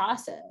that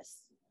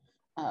process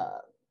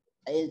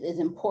is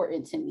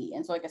important to me.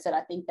 And so, like I said,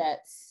 I think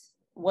that's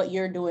what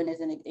you're doing is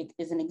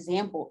an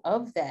example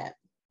of that.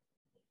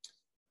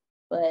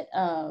 But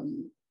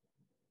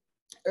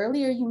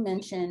earlier you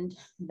mentioned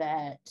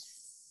that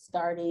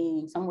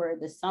starting somewhere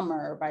this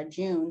summer or by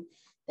June,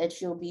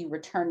 that you'll be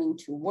returning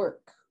to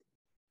work.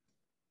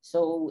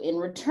 So in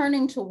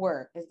returning to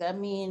work, does that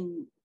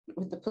mean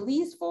with the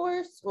police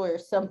force or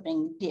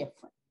something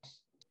different?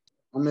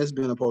 I miss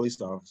being a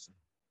police officer.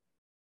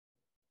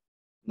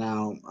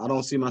 Now, I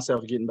don't see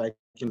myself getting back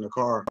in the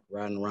car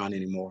riding around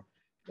anymore,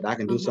 but I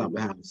can do something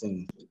behind the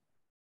scenes.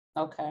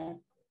 Okay.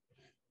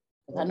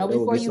 I know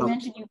before you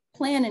mentioned you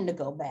planning to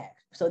go back.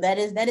 So that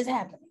is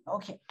happening.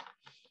 Okay.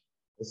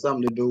 It's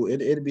something to do.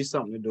 It'd be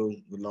something to do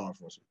with law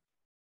enforcement.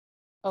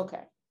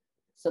 Okay.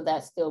 So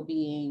that's still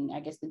being, I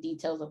guess the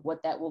details of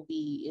what that will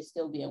be is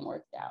still being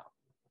worked out.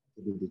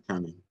 To be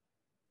determined.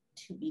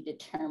 To be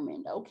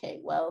determined. Okay.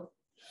 Well,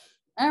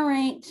 all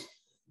right.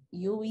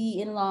 You'll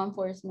be in law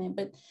enforcement,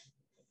 but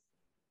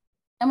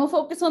I'm gonna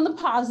focus on the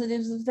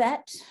positives of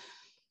that.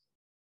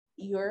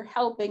 You're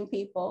helping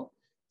people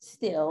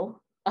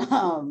still.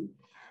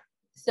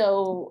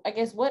 So I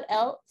guess what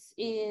else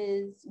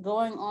is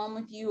going on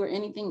with you, or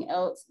anything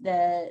else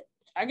that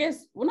I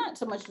guess, well, not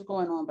so much is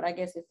going on, but I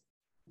guess if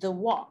the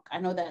walk, I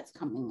know that's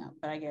coming up,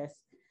 but I guess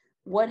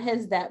what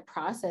has that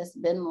process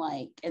been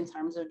like in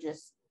terms of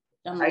just,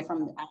 I don't know,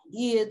 from the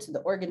idea to the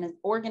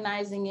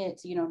organizing it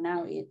to,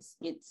 now it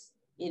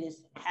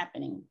is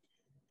happening.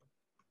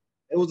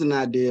 It was an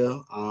idea.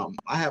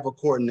 I have a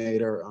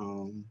coordinator,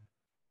 a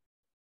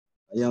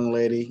young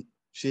lady.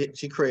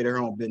 She created her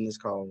own business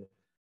called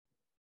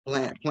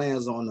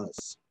Plans on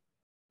Us.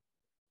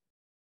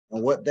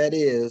 And what that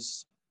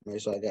is, make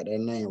sure I got that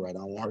name right. I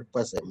don't want her to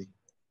fuss at me.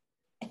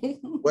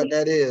 What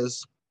that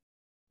is,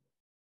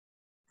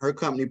 her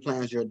company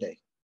plans your day.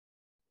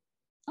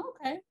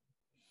 Okay.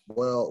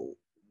 Well,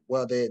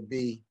 whether it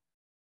be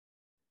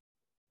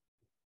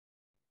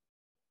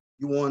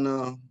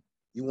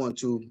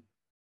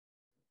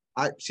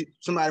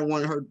somebody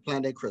wanted her to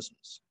plan their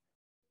Christmas.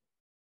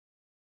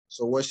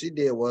 So what she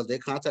did was they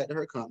contacted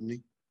her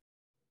company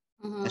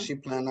and she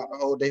planned out the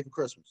whole day for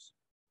Christmas.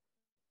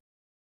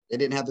 They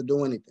didn't have to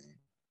do anything.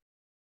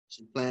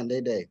 She planned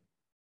their day.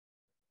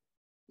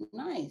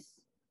 Nice.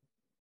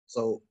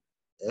 So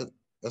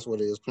that's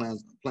what it is.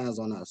 Plans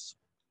on Us.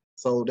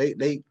 So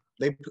they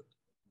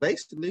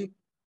basically,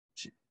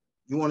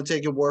 you want to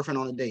take your boyfriend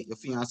on a date, your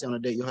fiance on a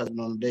date, your husband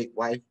on a date,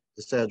 wife,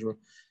 etc.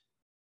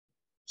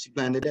 She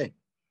planned the day.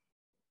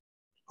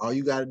 All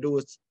you got to do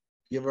is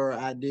give her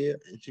an idea,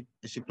 and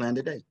she planned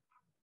the day.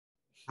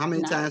 How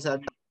many times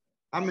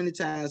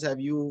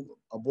have you,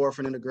 a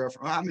boyfriend and a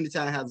girlfriend, or how many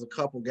times has a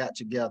couple got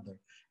together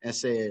and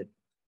said,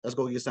 let's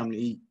go get something to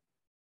eat?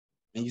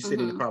 And you sit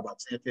in the car about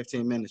 10,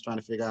 15 minutes trying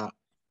to figure out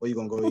where you're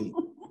going to go eat.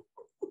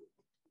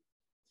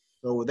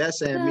 So with that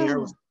said, me and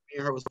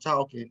her was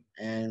talking,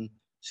 and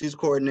she's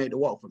coordinated the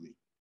walk for me.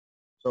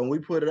 So when we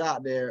put it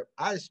out there,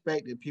 I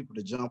expected people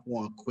to jump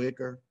on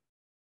quicker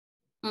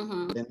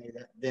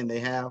than they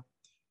have,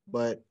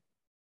 but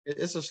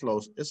it's a slow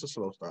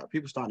start.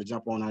 People starting to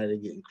jump on out, they're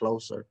getting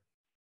closer.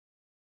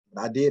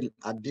 But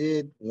I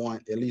did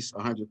want at least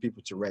 100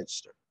 people to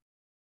register.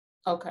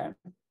 Okay.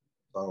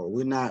 So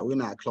we're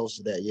not close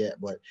to that yet,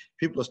 but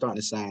people are starting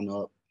to sign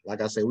up.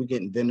 Like I said, we're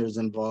getting vendors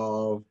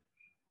involved.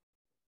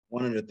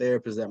 One of the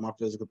therapists at my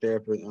physical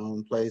therapy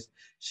place,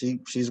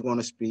 she's going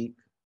to speak,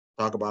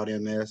 talk about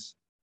MS.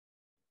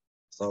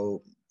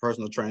 So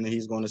personal trainer,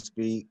 he's going to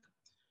speak.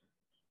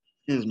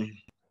 Excuse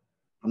me.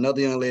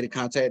 Another young lady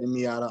contacted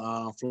me out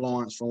of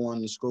Florence from one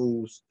of the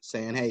schools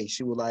saying, hey,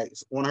 she would like,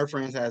 one of her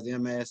friends has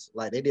MS.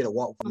 Like they did a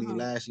walk for me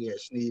last year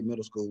at Sneed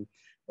Middle School,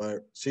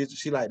 but she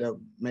like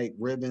to make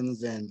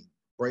ribbons and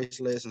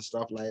bracelets and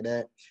stuff like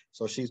that.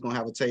 So she's going to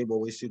have a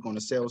table where she's going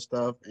to sell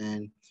stuff,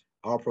 and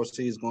all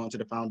proceeds going to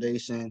the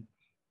foundation.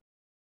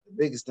 The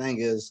biggest thing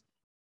is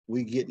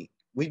we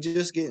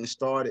just getting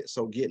started.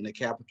 So getting the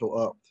capital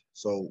up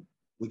so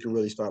we can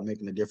really start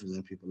making a difference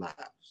in people's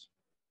lives.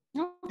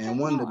 Okay, and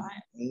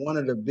one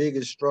of the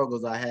biggest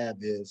struggles I have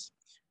is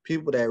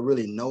people that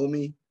really know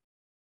me,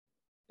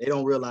 they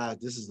don't realize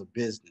this is a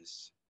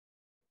business.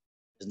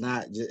 It's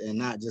not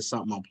just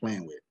something I'm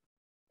playing with.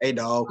 Hey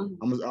dog,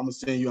 I'm gonna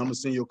send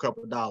you a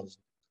couple of dollars,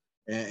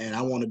 and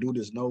I want to do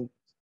this. No,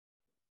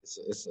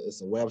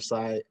 it's a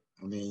website.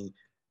 I mean,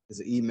 it's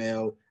an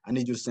email. I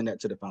need you to send that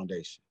to the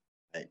foundation.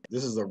 Like,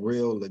 this is a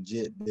real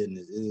legit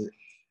business.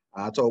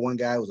 I told one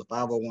guy it was a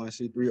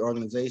 501c3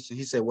 organization.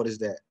 He said, "What is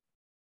that?"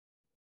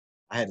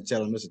 I had to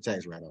tell him it's a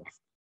tax write-off.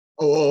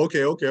 Oh,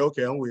 okay,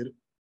 I'm with it.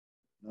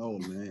 No,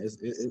 man,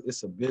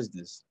 it's a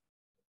business.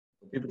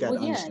 People got to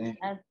understand.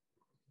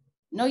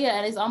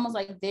 And it's almost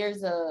like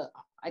there's a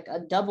like a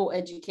double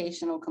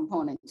educational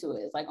component to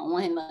it. It's like on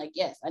one hand, like,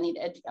 yes, I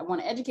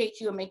want to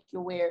educate you and make you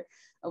aware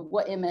of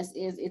what MS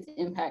is, its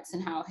impacts,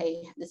 and how,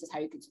 hey, this is how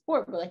you can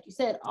support. But like you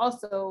said,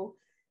 also,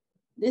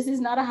 this is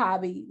not a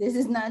hobby. This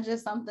is not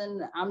just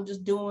something I'm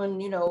just doing,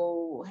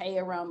 hey,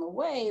 around the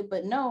way.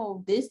 But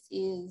no, this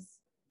is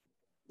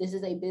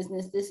a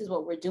business. This is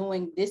what we're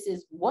doing. This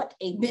is what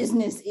a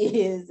business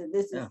is. And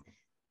this is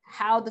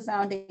how the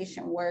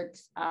foundation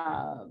works.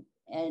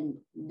 And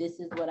this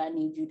is what I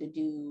need you to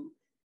do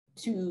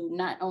to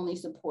not only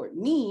support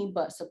me,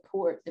 but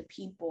support the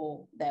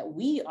people that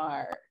we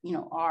are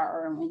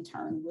or in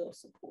turn will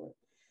support.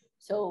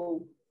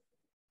 So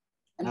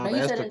I know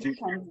you said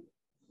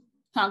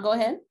go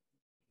ahead.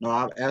 No,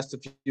 I've asked a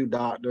few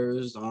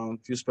doctors, a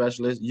few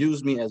specialists,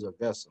 use me as a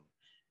vessel.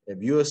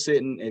 If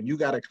you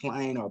got a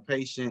client or a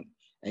patient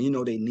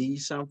and they need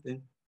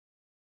something,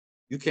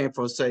 you can't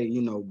say,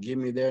 give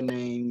me their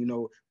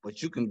name,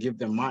 but you can give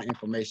them my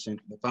information,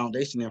 the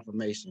foundation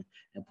information,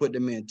 and put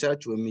them in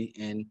touch with me.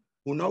 And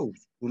who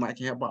knows, we might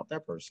can help out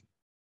that person.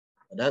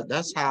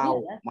 That's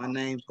how my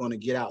name's going to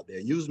get out there.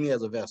 Use me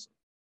as a vessel.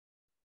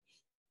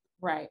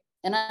 Right.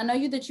 And I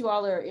know that you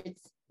all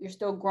you're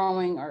still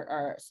growing,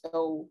 or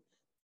so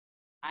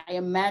I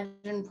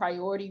imagine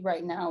priority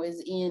right now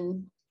is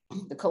in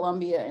the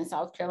Columbia and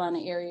South Carolina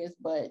areas,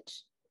 but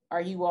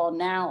are you all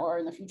now or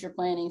in the future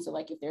planning? So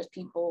like if there's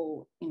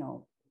people,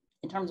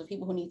 in terms of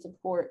people who need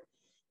support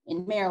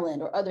in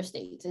Maryland or other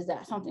states, is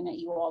that something that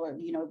you all are,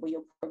 where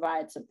you'll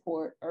provide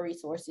support or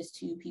resources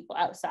to people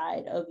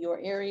outside of your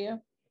area?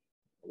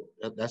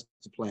 That's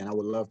the plan. I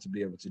would love to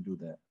be able to do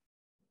that.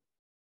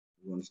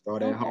 We're going to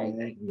start at home.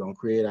 We're going to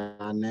create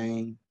our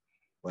name,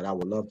 but I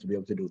would love to be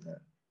able to do that.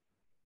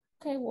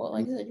 Okay, well,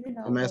 like I said,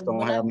 MS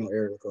don't have no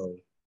area code.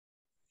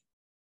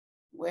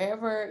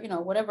 Wherever,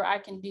 whatever I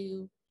can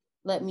do,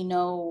 let me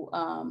know,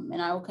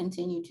 and I will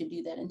continue to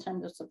do that in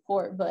terms of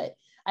support. But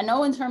I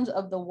know in terms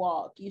of the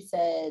walk, you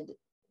said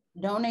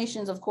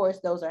donations, of course,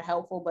 those are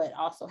helpful, but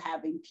also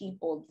having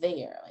people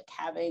there, like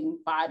having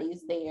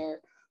bodies there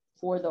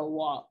for the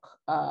walk.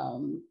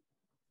 So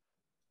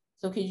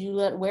could you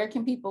where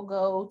can people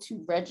go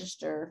to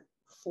register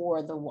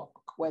for the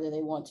walk, whether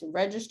they want to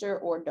register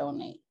or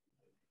donate?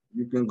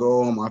 You can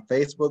go on my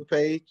Facebook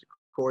page,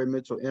 Corey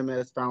Mitchell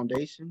MS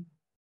Foundation.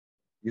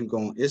 You can go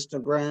on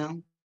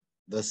Instagram,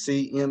 the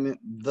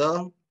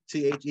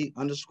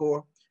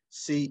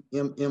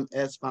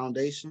THE_CMMS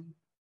Foundation.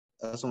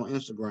 That's on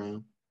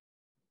Instagram.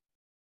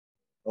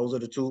 Those are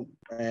the two.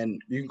 And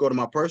you can go to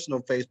my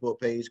personal Facebook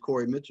page,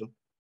 Corey Mitchell.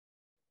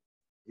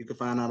 You can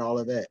find out all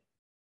of that.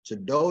 To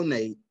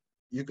donate,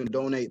 you can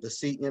donate the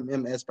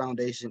CMMS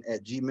Foundation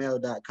at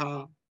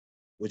gmail.com,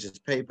 which is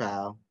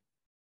PayPal,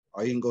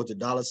 or you can go to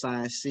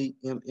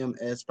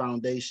 $CMMS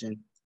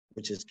Foundation,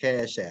 which is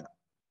Cash App.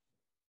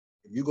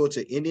 If you go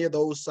to any of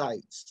those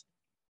sites,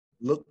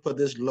 look for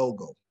this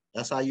logo.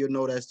 That's how you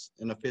know that's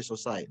an official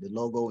site. The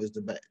logo is the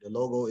back. The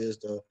logo is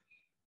the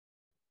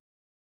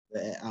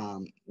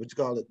what you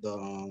call it?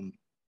 The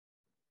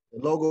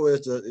logo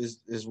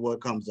is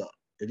what comes up.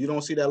 If you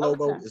don't see that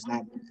logo,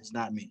 it's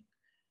not me.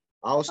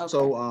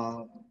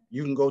 Also,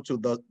 you can go to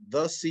the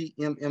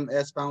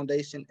CMMS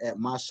Foundation at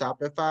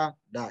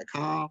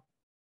myshopify.com,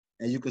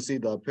 and you can see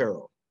the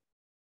apparel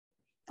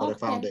for the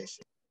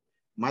foundation.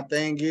 My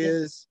thing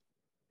is,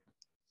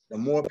 the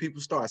more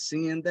people start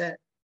seeing that,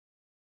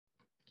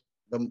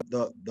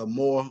 the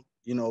more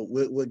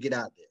we'll get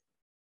out there.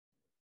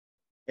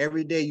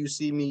 Every day you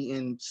see me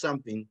in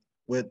something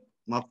with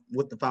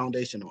the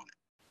foundation on it,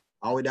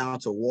 all the way down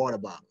to water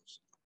bottles.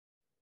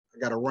 I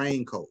got a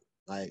raincoat,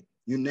 like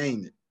you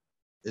name it,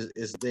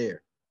 it's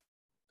there.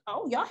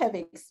 Oh, y'all have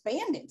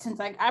expanded since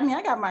I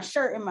got my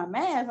shirt and my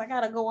mask. I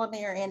gotta go on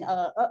there and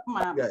up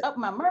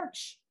my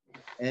merch.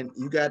 And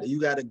you got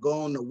to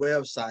go on the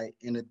website,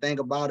 and the thing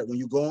about it, when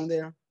you go on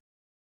there,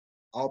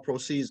 all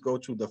proceeds go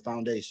to the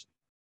foundation.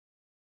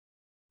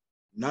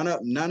 None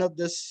of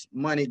this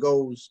money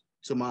goes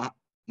to my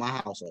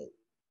household.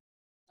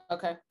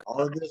 Okay.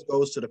 All of this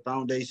goes to the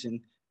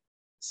foundation,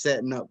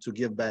 setting up to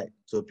give back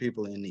to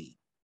people in need.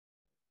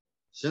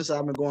 Since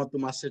I've been going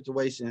through my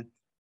situation,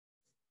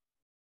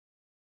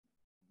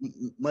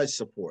 much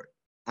support,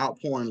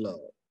 outpouring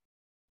love,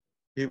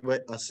 people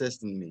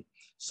assisting me.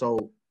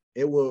 So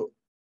I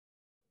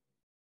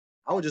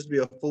would just be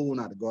a fool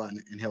not to go out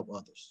and help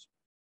others.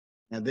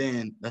 And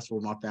then that's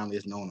what my family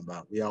is known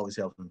about. We always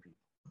helping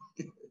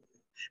people.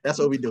 That's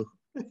what we do.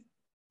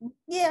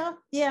 Yeah.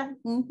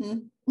 Mm-hmm.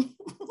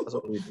 That's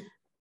what we do.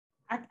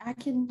 I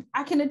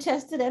can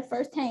attest to that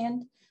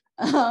firsthand.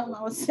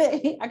 I would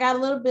say I got a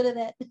little bit of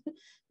that.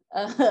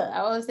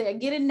 I would say I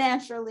get it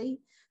naturally.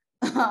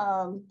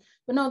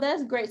 But no,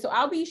 that's great. So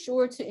I'll be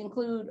sure to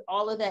include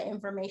all of that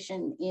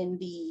information in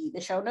the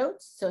show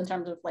notes. So in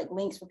terms of like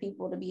links for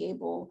people to be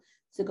able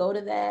to go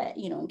to that,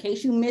 in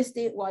case you missed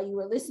it while you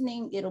were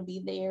listening, it'll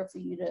be there for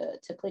you to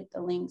click the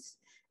links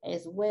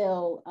as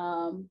well.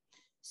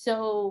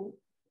 So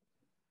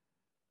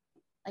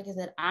like I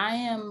said, I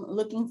am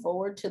looking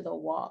forward to the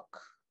walk.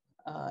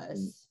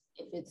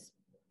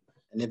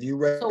 If you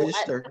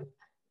register,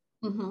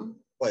 Mm-hmm.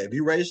 But if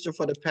you register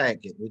for the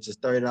packet, which is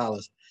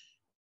 $30,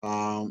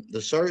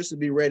 the shirts will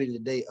be ready the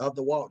day of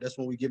the walk. That's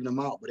when we give them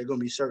out, but they're gonna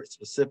be shirts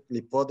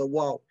specifically for the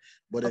walk.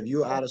 But if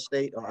you're out of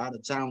state or out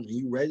of town and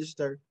you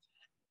register,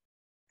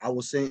 I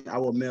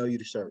will mail you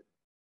the shirt.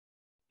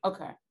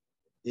 Okay.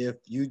 If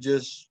you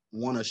just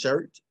want a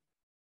shirt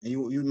and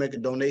you make a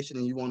donation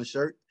and you want a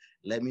shirt,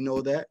 let me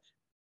know that.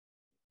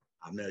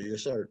 I'll mail you a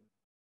shirt.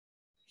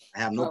 I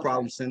have no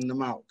problem sending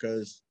them out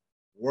because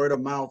word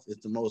of mouth is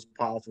the most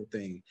powerful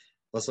thing.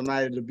 For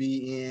somebody to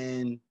be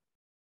in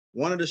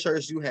one of the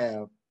shirts you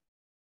have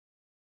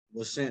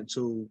was sent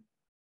to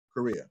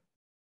Korea.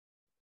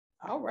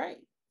 All right.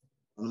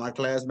 One of my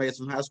classmates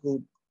from high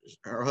school,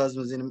 her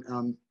husband's in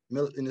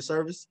the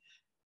service.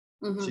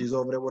 Mm-hmm. She's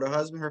over there with her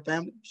husband, her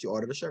family. She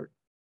ordered a shirt.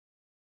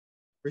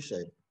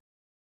 Appreciate it.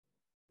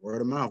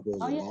 Word of mouth goes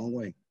a long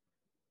way.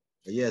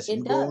 But yes,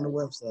 you go on the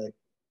website,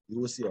 you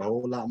will see a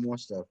whole lot more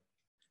stuff.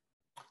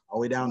 All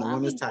the way down to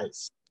women's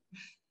tights.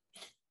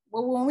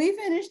 Well, when we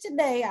finish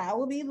today, I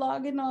will be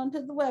logging on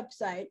to the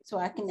website so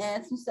I can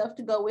add some stuff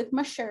to go with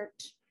my shirt.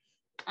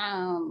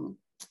 And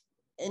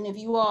if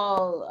you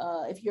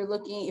all, if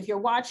you're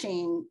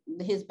watching,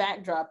 his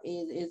backdrop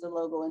is a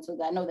logo, and so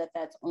I know that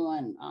that's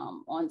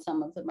on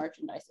some of the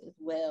merchandise as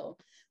well.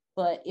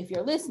 But if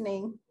you're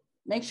listening,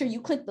 make sure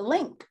you click the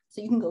link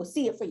so you can go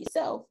see it for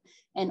yourself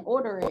and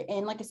order it.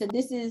 And like I said,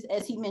 this is,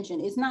 as he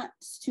mentioned, it's not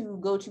to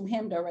go to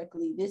him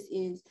directly. This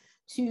is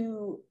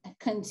to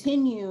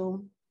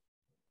continue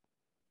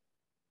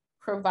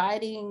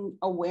providing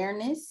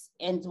awareness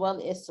as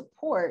well as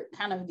support,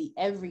 kind of the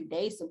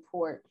everyday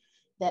support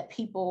that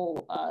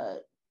people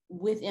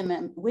with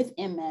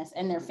MS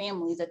and their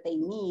families that they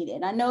need.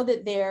 And I know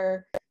that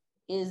there's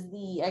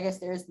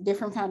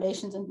different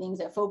foundations and things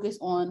that focus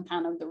on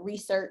kind of the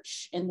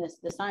research and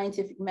the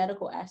scientific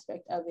medical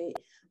aspect of it.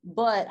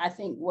 But I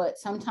think what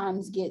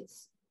sometimes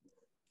gets,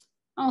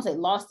 I don't say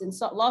lost in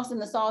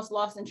the sauce,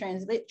 lost in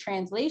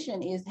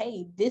translation is,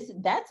 hey,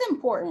 that's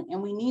important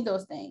and we need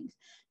those things.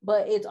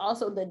 But it's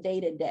also the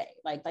day-to-day.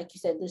 Like you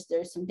said,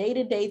 there's some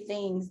day-to-day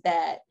things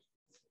that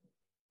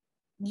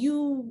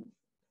you,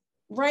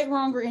 right,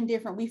 wrong, or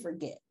indifferent, we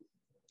forget.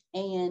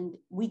 And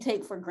we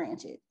take for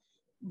granted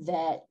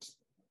that,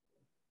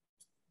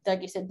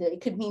 like you said, that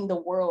it could mean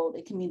the world.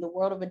 It can mean the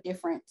world of a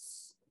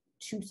difference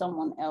to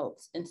someone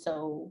else. And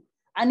so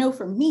I know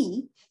for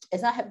me,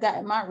 as I have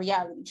gotten my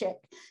reality check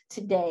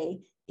today,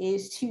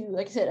 is to,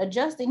 like I said,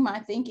 adjusting my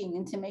thinking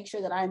and to make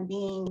sure that I'm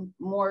being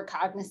more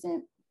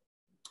cognizant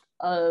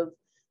of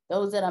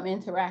those that I'm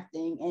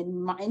interacting,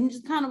 and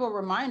just kind of a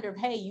reminder of,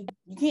 hey, you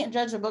can't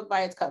judge a book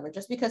by its cover.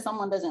 Just because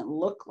someone doesn't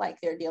look like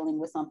they're dealing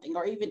with something,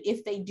 or even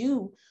if they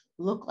do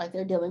look like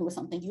they're dealing with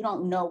something, you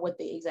don't know what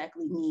they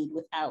exactly need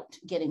without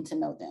getting to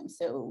know them.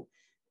 So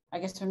I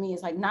guess for me,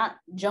 it's like not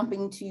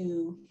jumping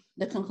to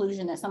the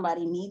conclusion that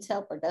somebody needs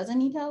help or doesn't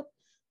need help,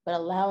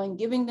 but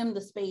giving them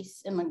the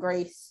space and the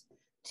grace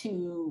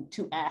to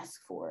ask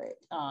for it,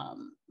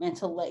 and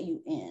to let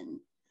you in.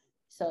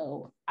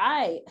 So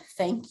I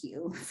thank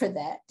you for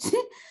that.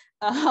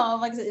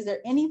 Like I said, is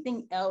there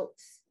anything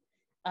else,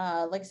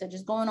 like I said,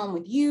 just going on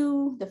with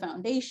you, the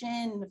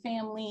foundation, the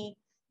family,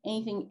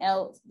 anything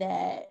else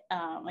that,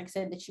 like I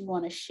said, that you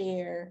want to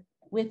share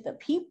with the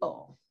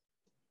people?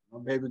 My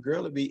baby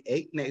girl will be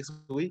 8 next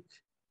week.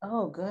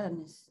 Oh,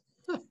 goodness.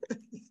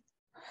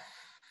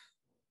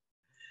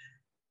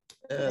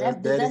 That's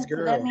daddy's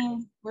girl. That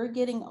means we're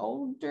getting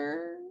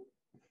older,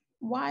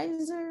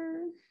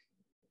 wiser?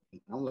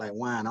 I'm like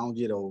wine. I don't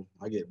get old.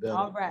 I get better.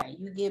 All right,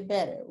 you get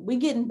better. We're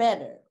getting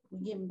better.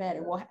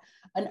 Well,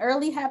 an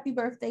early happy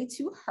birthday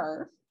to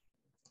her.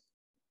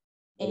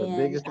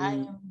 And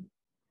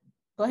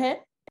go ahead.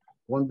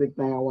 One big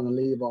thing I want to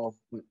leave off,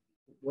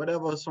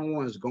 whatever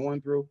someone is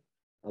going through,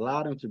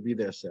 allow them to be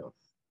their self.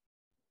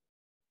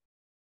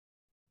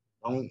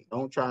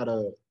 Don't try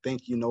to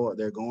think you know what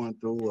they're going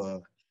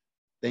through,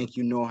 think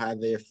you know how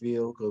they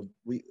feel, because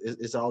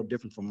it's all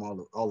different from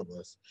all of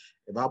us.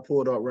 If I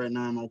pulled up right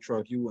now in my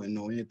truck, you wouldn't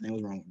know anything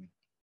was wrong with me.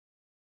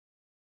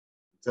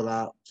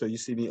 Till you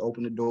see me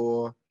open the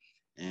door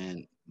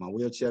and my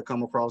wheelchair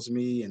come across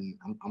me and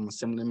I'm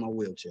assembling my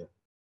wheelchair.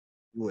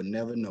 You would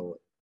never know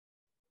it.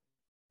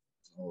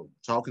 So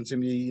talking to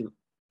me,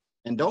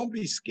 and don't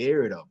be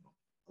scared of them.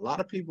 A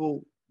lot of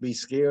people be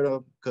scared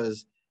of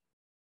because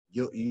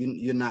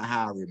you're not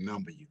how I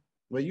remember you.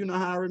 Well, you know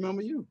how I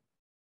remember you.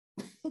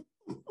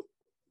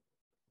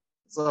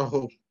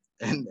 So,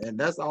 and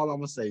that's all I'm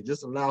gonna say.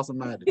 Just allow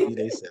somebody to be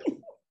themselves.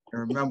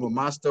 And remember,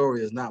 my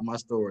story is not my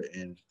story.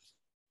 And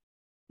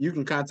you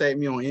can contact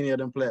me on any of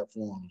them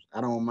platforms.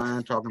 I don't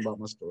mind talking about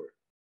my story.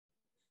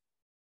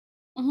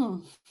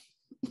 Mm-hmm.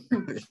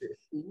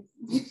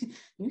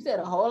 You said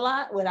a whole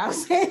lot without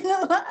saying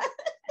a lot.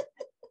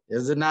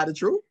 Is it not the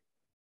truth?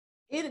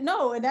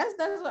 No, and that's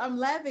what I'm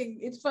laughing.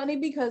 It's funny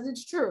because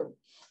it's true.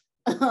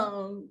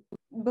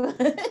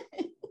 But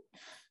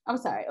I'm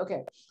sorry.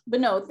 Okay,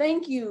 but no,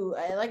 thank you.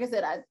 Like I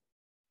said,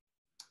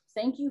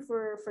 thank you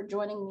for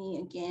joining me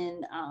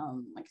again.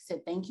 Like I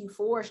said, thank you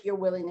for your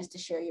willingness to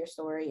share your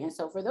story. And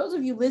so for those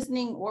of you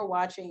listening or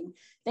watching,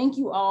 thank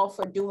you all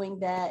for doing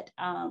that.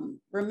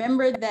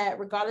 Remember that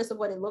regardless of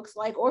what it looks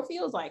like or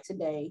feels like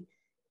today,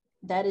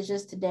 that is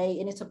just today,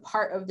 and it's a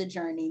part of the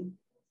journey.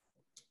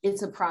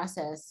 It's a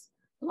process.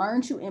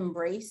 Learn to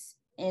embrace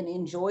and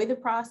enjoy the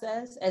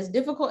process, as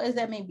difficult as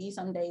that may be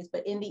some days,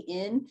 but in the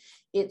end,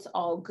 it's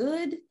all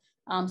good.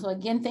 So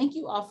again, thank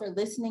you all for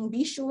listening.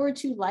 Be sure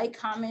to like,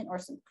 comment, or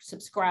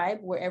subscribe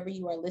wherever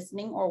you are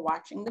listening or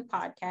watching the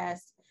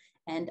podcast.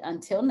 And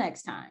until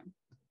next time.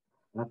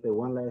 I'll say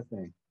one last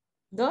thing.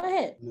 Go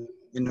ahead.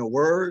 In the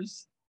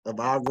words of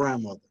our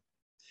grandmother,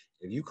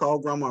 if you call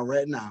grandma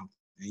right now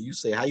and you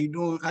say, how you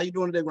doing? How you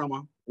doing today,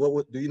 grandma?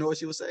 What do you know what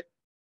she would say?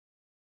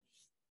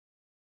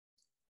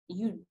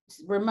 You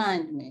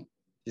remind me.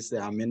 She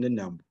said, I'm in the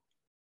number.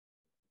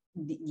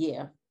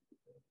 Yeah.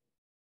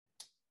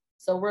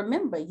 So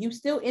remember, you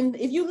still in,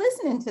 if you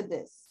listening to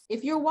this,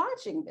 if you're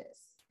watching this,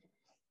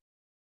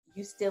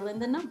 you still in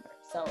the number.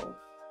 So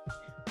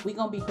we're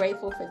going to be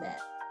grateful for that.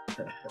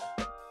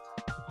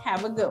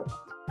 Have a good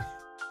one.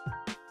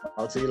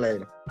 I'll see you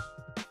later.